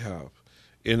everything that we have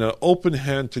in an open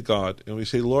hand to God. And we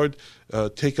say, Lord,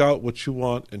 take out what you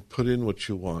want and put in what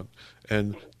you want.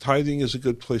 And tithing is a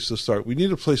good place to start. We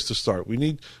need a place to start. We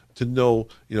need to know,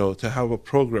 to have a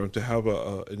program, to have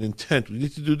an intent. We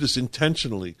need to do this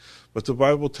intentionally. But the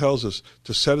Bible tells us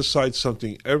to set aside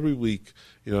something every week,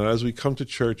 as we come to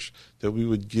church, that we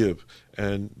would give,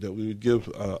 and that we would give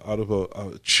out of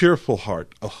a cheerful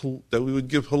heart, that we would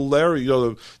give hilarity.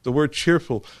 The word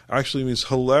cheerful actually means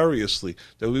hilariously,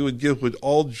 that we would give with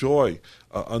all joy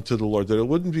unto the Lord, that it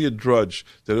wouldn't be a drudge,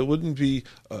 that it wouldn't be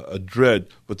a dread,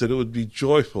 but that it would be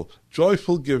joyful.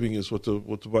 Joyful giving is what the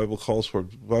Bible calls for.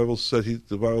 The Bible says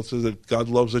that God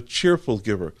loves a cheerful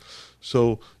giver.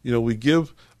 So, we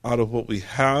give out of what we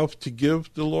have to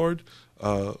give the Lord,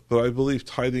 but I believe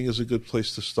tithing is a good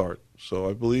place to start. So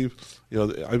I believe in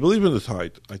the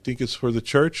tithe. I think it's for the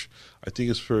church. I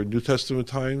think it's for New Testament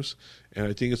times, and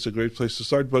I think it's a great place to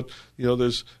start. But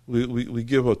we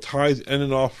give a tithe and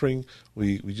an offering.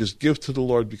 We just give to the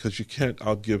Lord, because you can't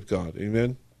outgive God.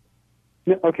 Amen.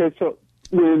 Yeah, okay, so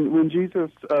when Jesus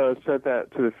said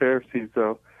that to the Pharisees,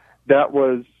 though,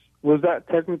 was that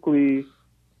technically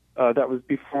that was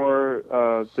before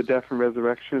the death and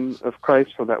resurrection of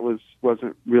Christ, so that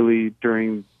wasn't really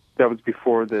that was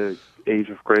before the age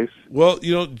of grace? Well,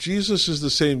 Jesus is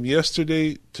the same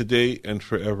yesterday, today, and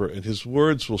forever, and his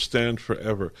words will stand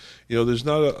forever. There's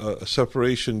not a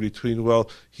separation between,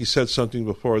 he said something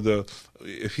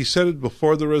if he said it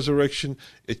before the resurrection,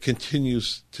 it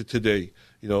continues to today.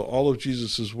 All of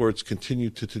Jesus' words continue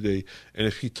to today. And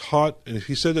if he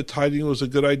said that tithing was a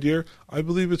good idea, I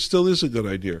believe it still is a good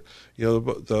idea.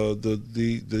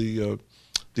 The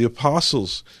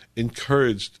apostles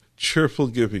encouraged cheerful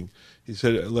giving. He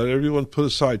said, let everyone put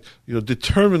aside,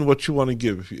 determine what you want to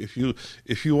give. If you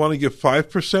want to give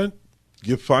 5%,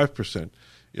 give 5%.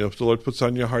 If the Lord puts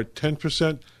on your heart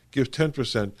 10%, give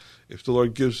 10%. If the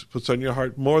Lord puts on your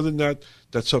heart more than that,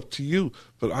 that's up to you.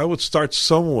 But I would start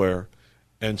somewhere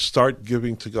and start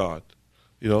giving to God.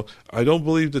 I don't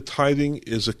believe that tithing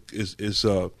is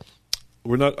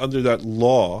we're not under that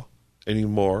law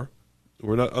anymore.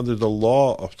 We're not under the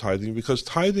law of tithing, because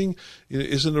tithing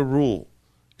isn't a rule.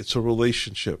 It's a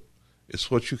relationship. It's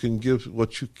what you can give,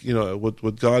 what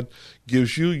God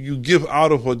gives you. You give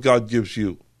out of what God gives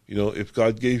you. If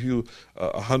God gave you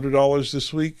 $100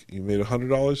 this week, you made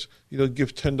 $100.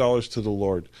 Give $10 to the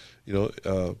Lord.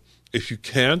 If you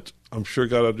can't, I'm sure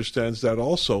God understands that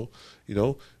also.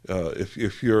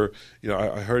 If you're,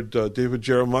 I heard David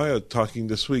Jeremiah talking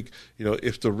this week.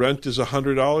 If the rent is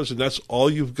 $100 and that's all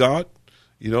you've got,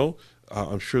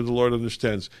 I'm sure the Lord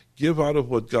understands. Give out of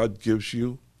what God gives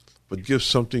you, but give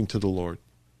something to the Lord.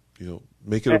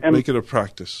 Make it a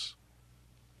practice.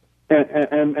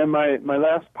 And my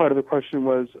last part of the question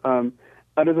was,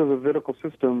 under the Levitical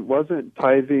system, wasn't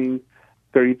tithing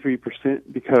 33%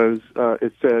 because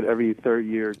it said every third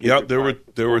year? Yeah, there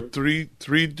were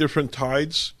three different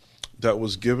tithes that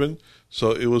was given.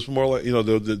 So it was more like,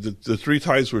 the three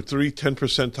tithes were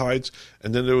 10% tithes,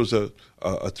 and then there was a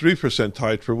 3%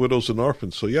 tithe for widows and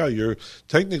orphans. So yeah, you're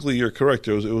correct.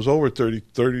 It was over 30.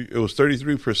 It was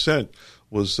 33%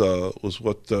 was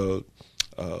what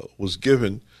was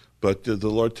given, but the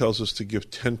Lord tells us to give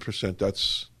 10%.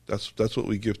 That's what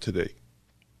we give today.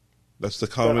 That's the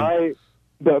common.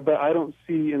 But I don't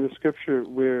see in the scripture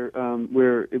where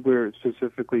it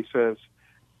specifically says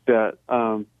that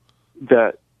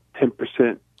that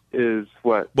 10% is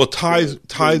what. Well,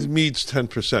 tithe means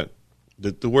 10%.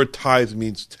 The word tithe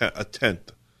means a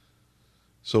tenth.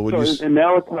 So in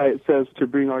Malachi it says to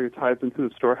bring all your tithes into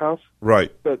the storehouse.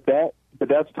 Right. But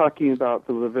that's talking about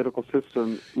the Levitical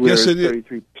system where it's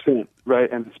 33%,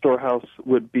 right? And the storehouse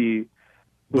would be.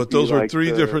 But those are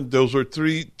three different. Those are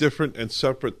three different and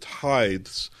separate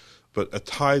tithes. But a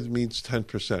tithe means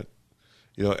 10%.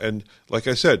 And like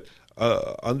I said,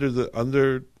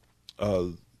 under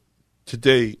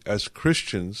today as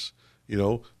Christians,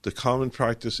 the common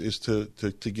practice is to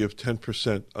give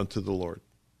 10% unto the Lord.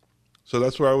 So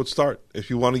that's where I would start. If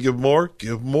you want to give more,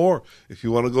 give more. If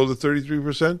you want to go to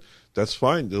 33%, that's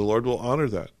fine. The Lord will honor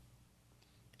that.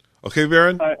 Okay,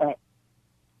 Baron?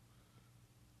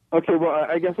 Okay, well,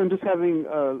 I guess I'm just having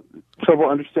trouble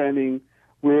understanding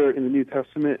where in the New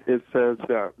Testament it says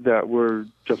that we're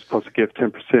just supposed to give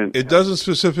 10%. It doesn't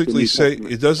specifically say.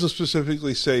 It doesn't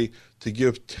specifically say to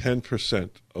give 10%.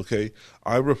 Okay,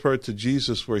 I refer to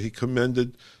Jesus where he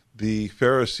commended the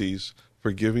Pharisees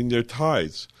for giving their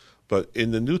tithes, but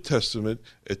in the New Testament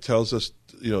it tells us,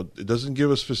 it doesn't give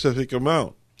a specific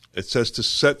amount. It says to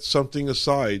set something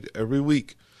aside every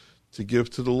week to give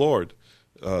to the Lord.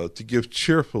 To give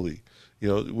cheerfully.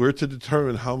 We're to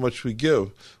determine how much we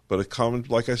give, but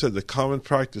like I said, the common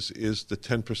practice is the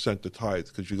 10%, the tithe,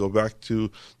 because you go back to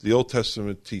the Old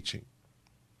Testament teaching.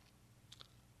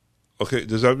 Okay,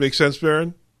 does that make sense,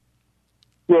 Baron?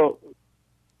 Well,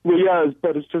 yeah,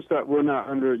 but it's just that we're not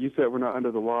under. You said we're not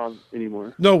under the law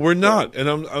anymore. No, we're not, and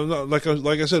I'm not. Like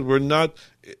I said, we're not.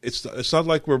 It's not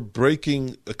like we're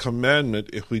breaking a commandment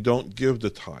if we don't give the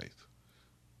tithe.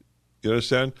 You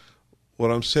understand? What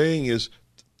I'm saying is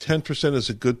 10% is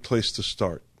a good place to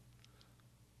start.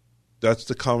 That's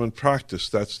the common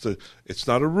practice. It's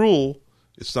not a rule.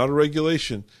 It's not a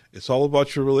regulation. It's all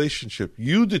about your relationship.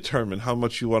 You determine how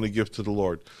much you want to give to the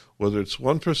Lord, whether it's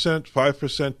 1%,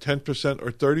 5%, 10%,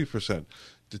 or 30%.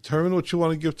 Determine what you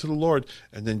want to give to the Lord,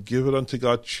 and then give it unto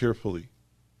God cheerfully.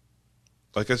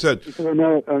 Like I said, because I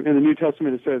know in the New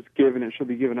Testament it says give and it shall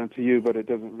be given unto you, but it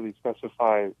doesn't really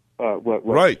specify what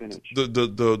right. percentage.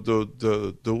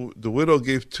 The widow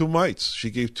gave 2 mites. She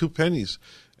gave 2 pennies,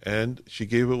 and she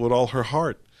gave it with all her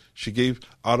heart. She gave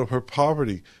out of her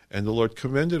poverty, and the Lord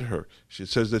commended her. She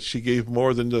says that she gave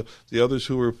more than the others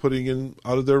who were putting in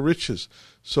out of their riches.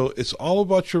 So it's all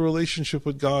about your relationship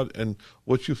with God and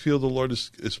what you feel the Lord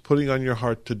is putting on your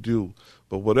heart to do.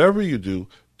 But whatever you do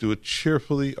it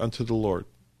cheerfully unto the Lord.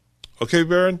 Okay,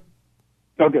 Baron?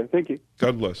 Okay, thank you.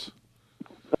 God bless.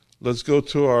 Let's go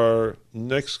to our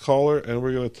next caller, and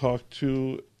we're going to talk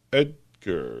to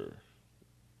Edgar.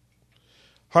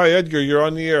 Hi, Edgar. You're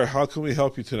on the air. How can we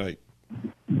help you tonight?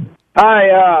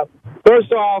 Hi.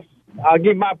 First off, I'll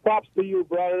give my props to you,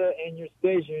 brother, and your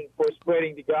station for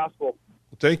spreading the gospel.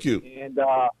 Thank you. And,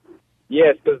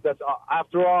 yes, because that's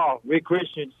after all, we're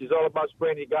Christians. It's all about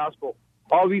spreading the gospel.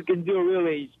 All we can do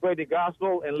really is spread the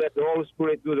gospel and let the Holy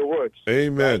Spirit do the works.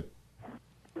 Amen.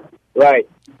 Right.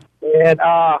 And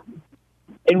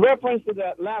in reference to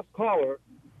that last caller,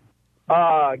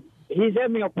 he's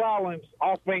having a problem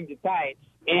offering the tithes.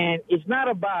 And it's not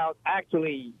about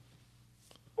actually,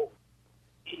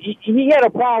 he had a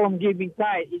problem giving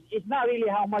tithes. It's not really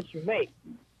how much you make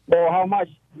or how much,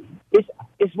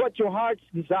 it's what your heart's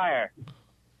desire.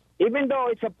 Even though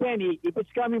it's a penny, if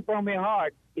it's coming from your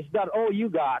heart, it's not all you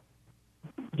got.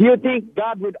 Do you think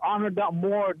God would honor that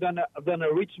more than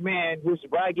a rich man who's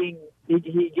bragging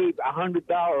he gave $100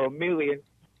 or $1 million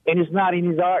and it's not in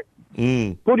his heart?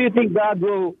 Who do you think God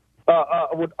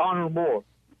would honor more?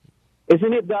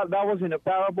 Isn't it that was in a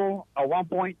parable at one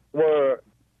point where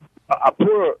a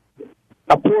poor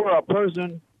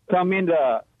person come in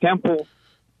the temple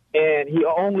and he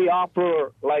only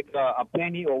offered like a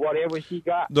penny or whatever she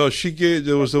got? No,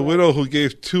 there was a widow who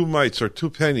gave 2 mites or 2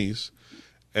 pennies,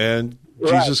 and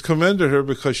Jesus commended her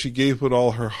because she gave with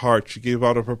all her heart. She gave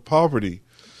out of her poverty.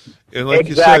 And like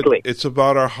you said, it's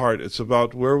about our heart. It's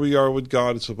about where we are with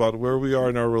God. It's about where we are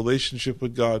in our relationship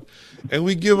with God. And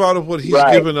we give out of what He's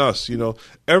given us.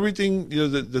 Everything,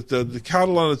 the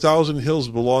cattle on 1,000 hills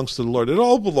belongs to the Lord. It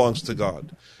all belongs to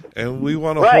God. And we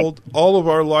want to hold all of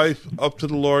our life up to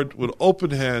the Lord with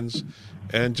open hands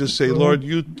and just say, Lord,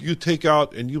 you take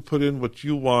out and you put in what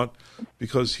you want,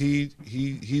 because He's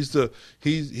the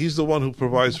one who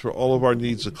provides for all of our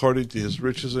needs according to His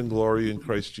riches and glory in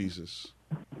Christ Jesus.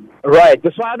 Right.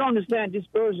 That's why I don't understand. This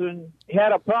person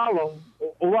had a problem.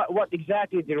 What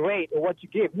exactly the rate or what you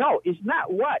give? No, it's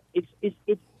not what. It's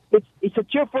a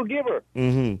cheerful giver.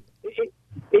 Mm-hmm.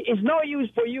 It's no use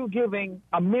for you giving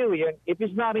 $1 million if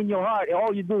it's not in your heart.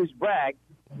 All you do is brag.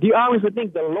 Do you honestly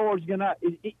think the Lord is gonna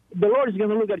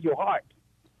look at your heart?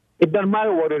 It doesn't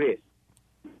matter what it is.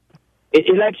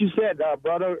 Like you said,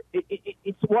 brother.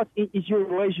 It's your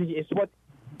relationship.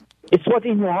 It's what's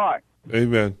in your heart.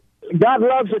 Amen. God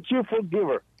loves a cheerful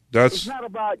giver. It's not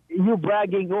about you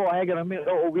bragging, I got $1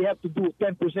 million, we have to do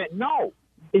 10%. No,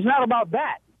 it's not about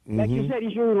that. Like you said,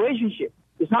 it's your relationship.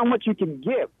 It's how much you can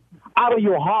give out of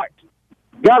your heart.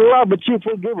 God loves a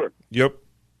cheerful giver. Yep.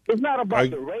 It's not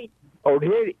about the rate or the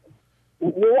rate.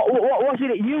 What's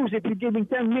it use if you're giving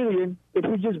 $10 million if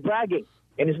you're just bragging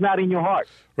and it's not in your heart?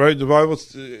 Right. The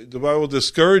Bible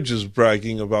discourages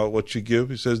bragging about what you give.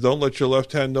 He says, "Don't let your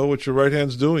left hand know what your right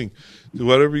hand's doing. Do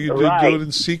whatever you do, do it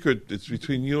in secret. It's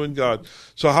between you and God."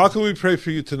 So, how can we pray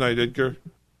for you tonight, Edgar?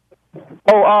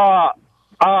 It's all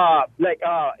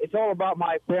about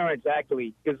my parents,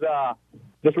 actually, because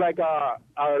just like our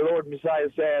Lord Messiah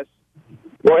says,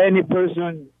 "For any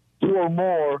person, 2 or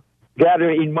more, gather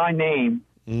in my name,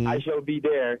 I shall be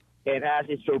there, and ask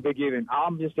it shall be given."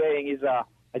 I'm just saying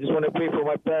I just want to pray for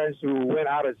my parents who went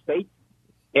out of state,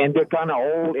 and they're kind of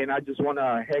old, and I just want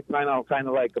to have kind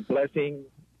of like a blessing.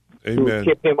 Amen. To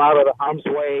keep them out of the harm's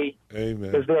way. Amen.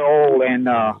 Because they're old, and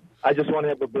I just want to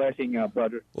have a blessing,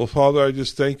 brother. Well, Father, I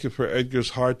just thank you for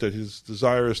Edgar's heart, that his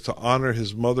desire is to honor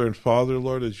his mother and father,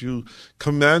 Lord, as you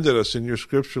commanded us in your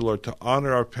scripture, Lord, to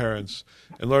honor our parents.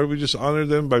 And, Lord, we just honor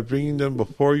them by bringing them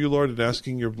before you, Lord, and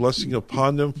asking your blessing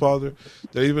upon them, Father,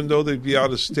 that even though they'd be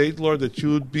out of state, Lord, that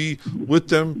you would be with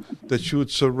them, that you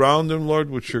would surround them, Lord,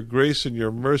 with your grace and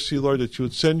your mercy, Lord, that you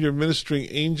would send your ministering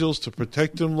angels to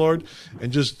protect them, Lord,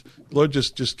 and just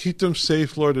keep them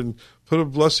safe, Lord, and put a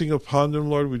blessing upon them,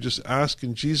 Lord. We just ask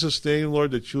in Jesus' name,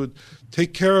 Lord, that you would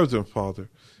take care of them, Father,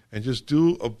 and just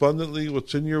do abundantly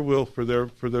what's in your will for their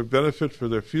benefit, for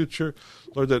their future,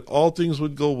 Lord, that all things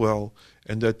would go well,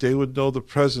 and that they would know the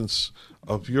presence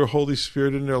of your Holy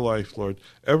Spirit in their life, Lord,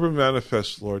 ever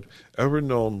manifest, Lord, ever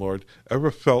known, Lord,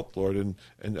 ever felt, Lord, and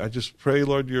I just pray,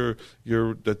 Lord,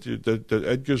 that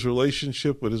Edgar's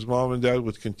relationship with his mom and dad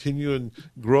would continue and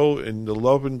grow in the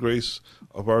love and grace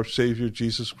of our Savior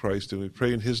Jesus Christ, and we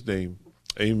pray in His name,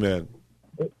 Amen.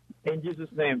 In Jesus'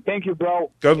 name, thank you,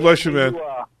 bro. God bless you, man.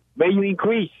 May you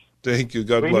increase. Thank you.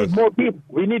 God bless.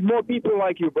 We need more people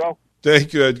like you, bro.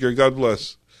 Thank you, Edgar. God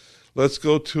bless. Let's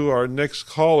go to our next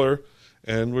caller,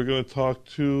 and we're going to talk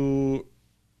to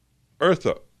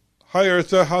Eartha. Hi,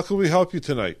 Eartha. How can we help you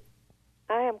tonight?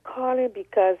 I am calling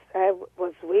because I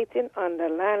was waiting on the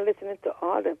line, listening to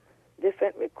all the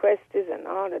different requests and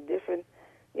all the different,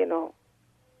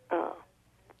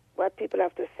 what people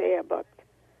have to say about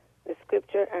the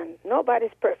scripture, and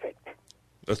nobody's perfect.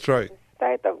 That's right. In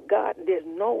sight of God, there's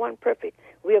no one perfect.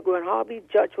 We are going to all be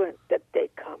judged when that day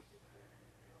comes.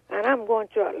 And I'm going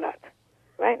through a lot.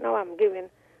 Right now I'm giving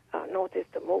notice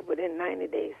to move within 90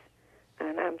 days.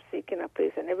 And I'm seeking a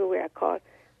place. And everywhere I call,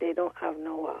 they don't have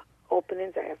no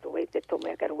openings. I have to wait. They told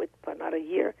me I got to wait for another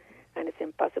year. And it's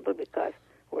impossible because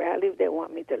where I live, they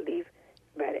want me to leave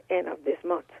by the end of this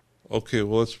month. Okay,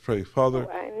 well, let's pray. Father,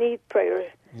 so I need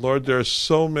prayers. Lord, there are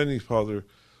so many, Father,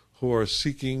 who are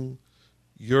seeking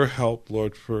your help,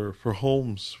 Lord, for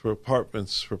homes, for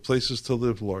apartments, for places to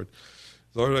live, Lord.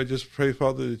 Lord, I just pray,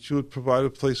 Father, that you would provide a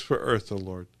place for Eartha,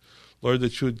 Lord. Lord,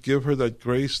 that you would give her that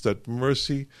grace, that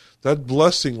mercy, that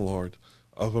blessing, Lord,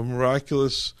 of a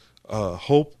miraculous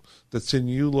hope that's in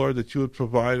you, Lord, that you would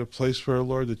provide a place for her,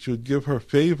 Lord, that you would give her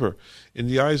favor in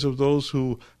the eyes of those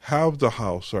who have the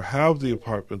house or have the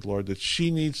apartment, Lord, that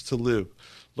she needs to live.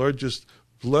 Lord, just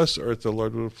bless Eartha,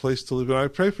 Lord, with a place to live. And I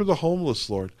pray for the homeless,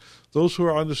 Lord, those who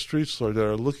are on the streets, Lord, that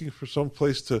are looking for some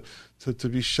place to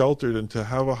be sheltered and to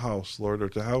have a house, Lord, or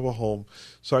to have a home.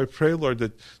 So I pray, Lord,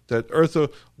 that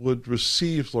Eartha would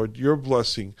receive, Lord, your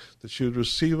blessing, that she would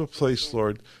receive a place,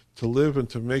 Lord, to live and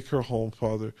to make her home,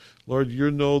 Father. Lord, you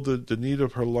know the need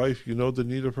of her life. You know the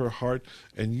need of her heart.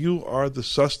 And you are the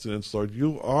sustenance, Lord.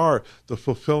 You are the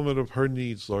fulfillment of her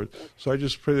needs, Lord. So I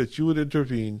just pray that you would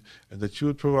intervene and that you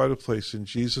would provide a place in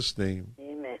Jesus' name.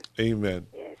 Amen. Amen.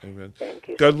 Yes. Amen. Thank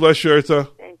you. God bless you, Eartha.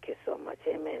 Thank you so much.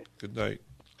 Amen. Good night.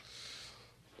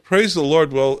 Praise the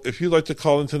Lord. Well, if you'd like to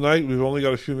call in tonight, we've only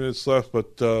got a few minutes left,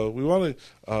 but we want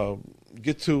to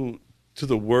get to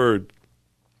the Word.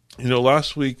 You know,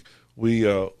 last week we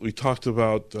talked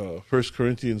about 1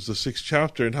 Corinthians, the 6th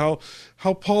chapter, and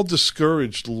how Paul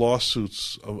discouraged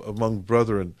lawsuits among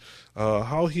brethren,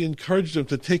 how he encouraged them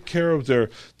to take care of their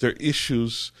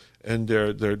issues and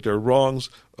their wrongs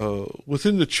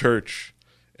within the church,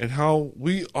 and how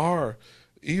we are,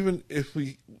 even if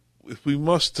we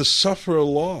must, to suffer a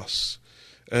loss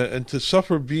and to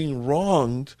suffer being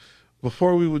wronged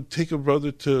before we would take a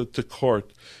brother to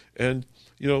court. And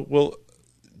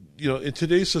in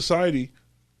today's society,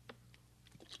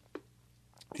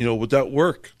 would that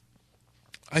work?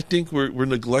 I think we're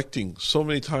neglecting so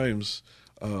many times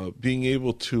being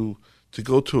able to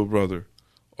go to a brother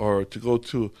or to go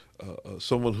to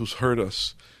someone who's hurt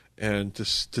us and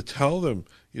to tell them,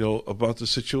 about the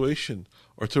situation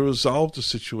or to resolve the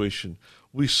situation.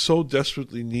 We so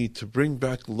desperately need to bring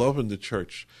back love in the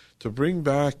church, to bring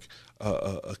back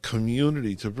a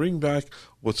community, to bring back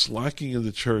what's lacking in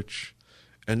the church.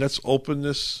 And that's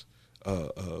openness,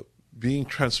 being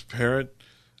transparent,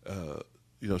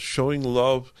 showing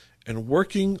love, and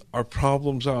working our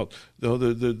problems out.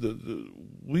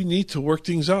 We need to work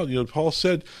things out. Paul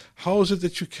said, "How is it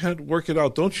that you can't work it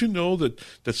out? Don't you know that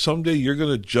someday you're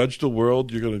going to judge the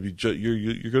world? You're going to be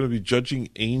you're going to be judging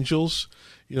angels."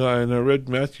 And I read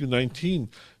Matthew 19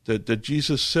 that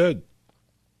Jesus said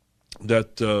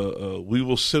that we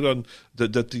will sit on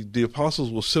that the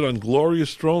apostles will sit on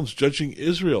glorious thrones judging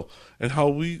Israel, and how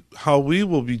we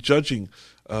will be judging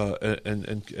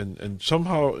and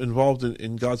somehow involved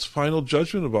in God's final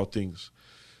judgment about things.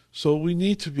 So we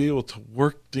need to be able to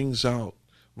work things out.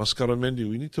 Mascaramendi,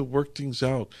 we need to work things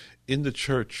out in the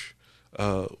church,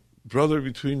 brother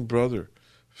between brother,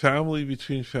 family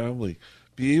between family.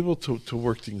 Be able to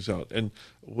work things out. And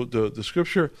the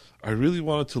scripture I really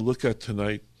wanted to look at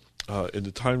tonight, in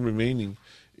the time remaining,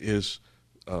 is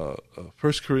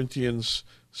 1 Corinthians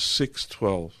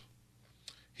 6:12.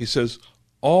 He says,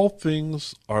 "All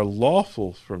things are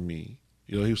lawful for me."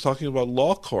 He was talking about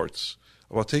law courts,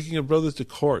 about taking a brother to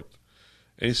court.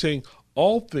 And he's saying,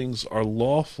 "All things are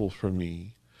lawful for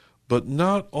me, but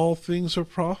not all things are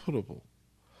profitable.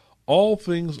 All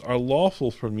things are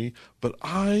lawful for me, but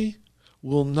I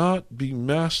will not be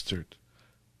mastered."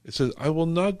 It says, "I will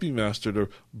not be mastered or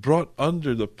brought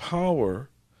under the power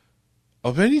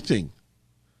of anything."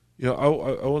 I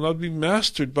will not be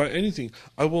mastered by anything.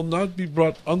 I will not be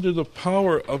brought under the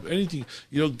power of anything.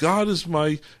 God is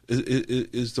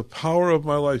the power of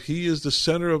my life. He is the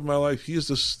center of my life. He is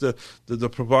the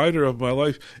provider of my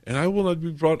life, and I will not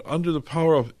be brought under the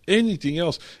power of anything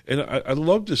else. And I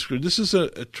love this scripture. This is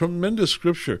a tremendous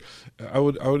scripture. I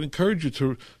would encourage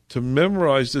you to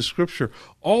memorize this scripture.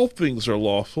 All things are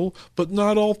lawful, but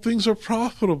not all things are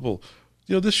profitable.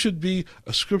 This should be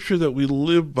a scripture that we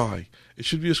live by. It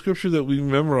should be a scripture that we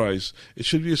memorize. It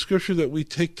should be a scripture that we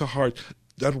take to heart,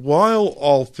 that while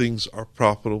all things are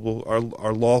profitable,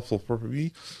 are lawful for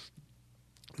me,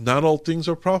 not all things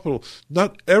are profitable.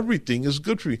 Not everything is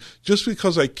good for me. Just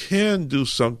because I can do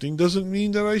something doesn't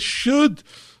mean that I should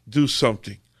do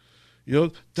something.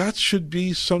 That should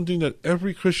be something that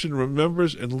every Christian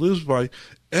remembers and lives by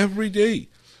every day.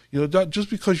 That just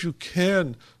because you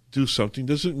can do something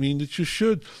doesn't mean that you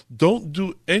should. Don't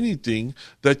do anything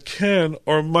that can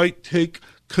or might take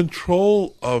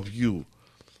control of you,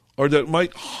 or that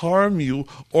might harm you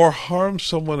or harm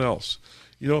someone else.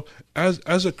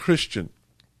 As a Christian,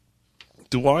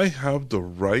 do I have the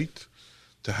right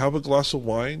to have a glass of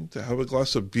wine, to have a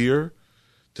glass of beer,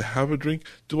 to have a drink?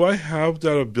 Do I have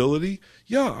that ability?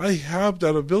 Yeah, I have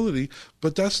that ability,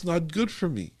 but that's not good for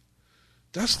me.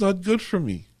 That's not good for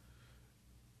me.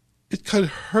 It could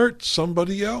hurt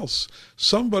somebody else.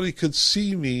 Somebody could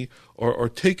see me or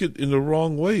take it in the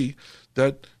wrong way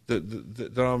that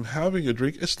I'm having a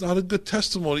drink. It's not a good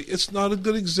testimony. It's not a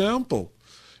good example.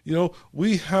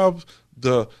 We have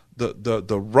the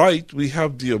right, we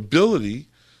have the ability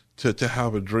to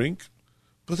have a drink,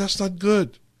 but that's not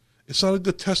good. It's not a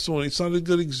good testimony. It's not a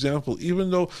good example,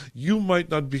 even though you might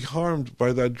not be harmed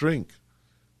by that drink.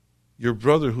 Your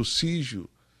brother who sees you.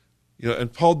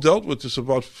 And Paul dealt with this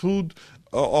about food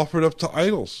offered up to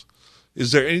idols.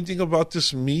 Is there anything about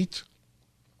this meat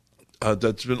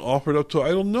that's been offered up to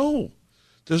idol? No.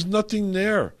 There's nothing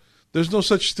there. There's no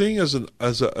such thing as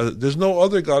there's no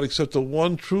other God except the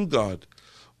one true God.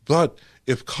 But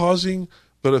if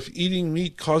eating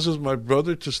meat causes my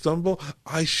brother to stumble,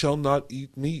 I shall not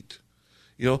eat meat.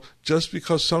 Just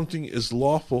because something is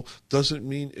lawful doesn't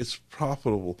mean it's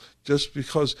profitable. Just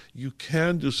because you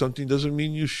can do something doesn't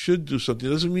mean you should do something.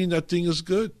 It doesn't mean that thing is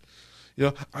good.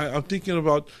 I'm thinking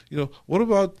about, what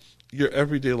about your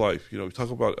everyday life? We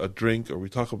talk about a drink, or we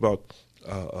talk about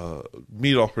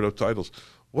meat offered up to idols.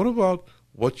 What about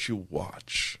what you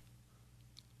watch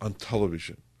on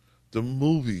television? The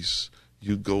movies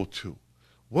you go to.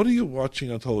 What are you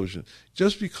watching on television?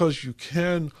 Just because you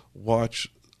can watch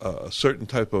a certain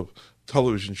type of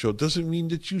television show doesn't mean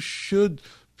that you should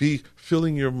be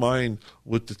filling your mind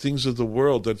with the things of the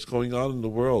world that's going on in the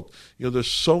world.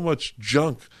 There's so much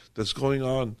junk that's going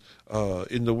on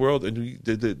in the world, and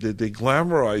they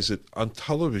glamorize it on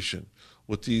television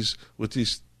with these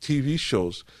TV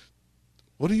shows.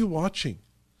 What are you watching?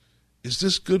 Is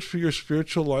this good for your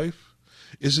spiritual life?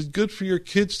 Is it good for your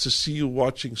kids to see you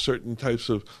watching certain types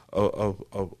of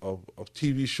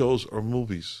TV shows or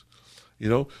movies?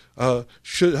 Here's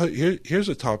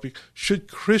a topic: should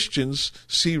Christians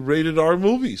see rated R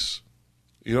movies?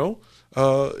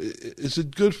 Is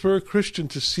it good for a Christian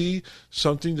to see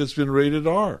something that's been rated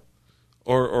R?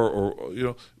 Or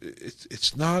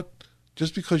it's not.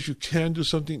 Just because you can do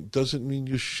something doesn't mean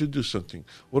you should do something.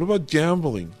 What about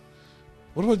gambling?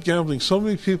 So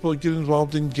many people get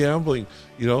involved in gambling,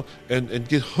 and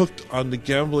get hooked on the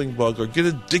gambling bug, or get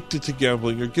addicted to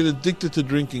gambling, or get addicted to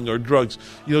drinking or drugs.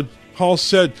 Paul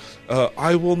said,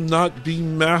 I will not be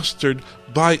mastered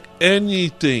by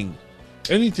anything.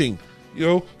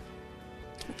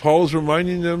 Paul is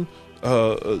reminding them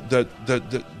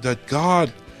that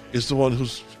God is the one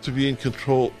who's to be in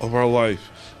control of our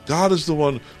life. God is the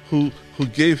one who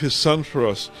gave his son for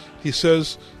us. He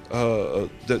says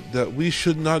that we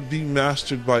should not be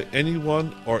mastered by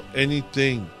anyone or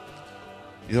anything.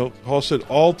 Paul said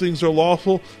all things are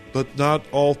lawful, but not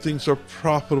all things are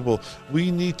profitable.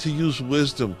 We need to use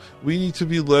wisdom. We need to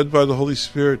be led by the Holy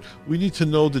Spirit. We need to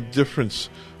know the difference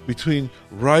between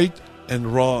right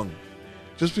and wrong.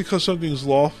 Just because something's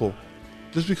lawful,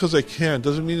 just because I can,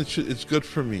 doesn't mean it's good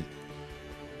for me.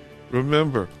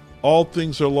 Remember, all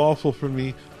things are lawful for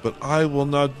me, but I will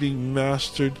not be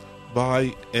mastered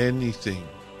by anything.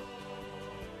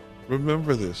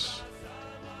 Remember this.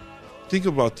 Think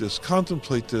about this.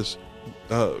 Contemplate this.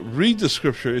 Read the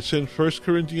scripture. It's in 1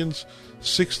 Corinthians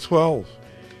 6:12.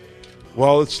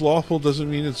 While it's lawful doesn't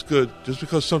mean it's good. Just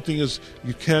because something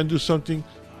you can do something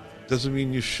doesn't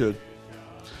mean you should.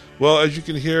 Well, as you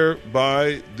can hear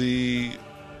by the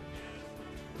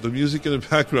music in the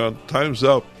background, time's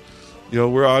up.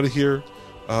 We're out of here.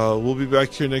 We'll be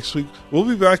back here next week. We'll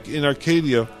be back in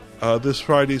Arcadia this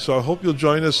Friday, so I hope you'll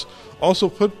join us. Also,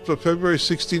 put February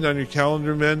 16 on your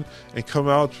calendar, men, and come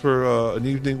out for an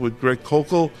evening with Greg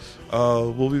Kokel.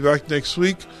 We'll be back next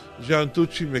week. Jean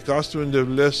Tucci, Mecastro and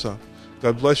Devlesa.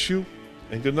 God bless you,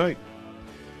 and good night.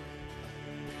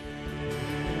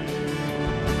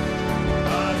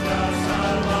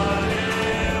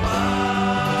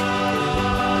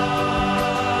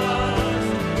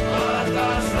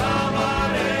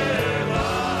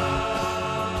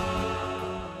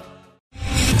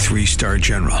 Three-star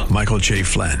General Michael J.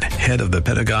 Flynn, head of the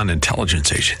Pentagon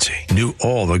Intelligence Agency, knew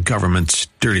all the government's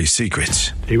dirty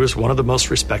secrets. He was one of the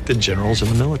most respected generals in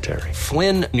the military.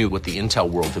 Flynn knew what the intel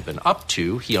world had been up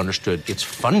to. He understood its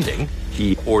funding.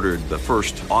 He ordered the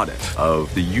first audit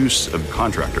of the use of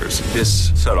contractors.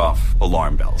 This set off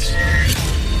alarm bells.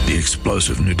 The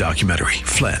explosive new documentary,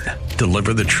 Flynn,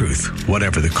 Deliver the Truth,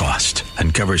 Whatever the Cost,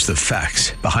 uncovers the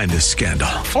facts behind this scandal.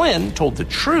 Flynn told the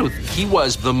truth. He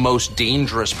was the most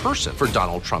dangerous person for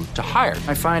Donald Trump to hire.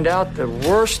 I find out the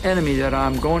worst enemy that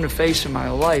I'm going to face in my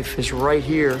life is right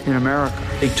here in America.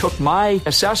 They took my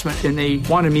assessment and they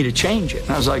wanted me to change it.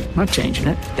 And I was like, I'm not changing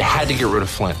it. They had to get rid of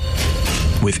Flynn.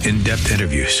 With in-depth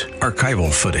interviews,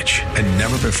 archival footage, and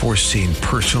never-before-seen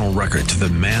personal records of the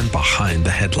man behind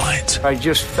the headlines. I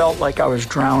just felt like I was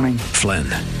drowning. Flynn,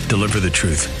 Deliver the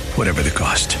Truth, Whatever the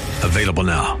Cost. Available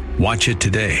now. Watch it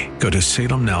today. Go to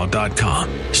salemnow.com.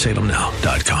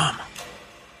 salemnow.com.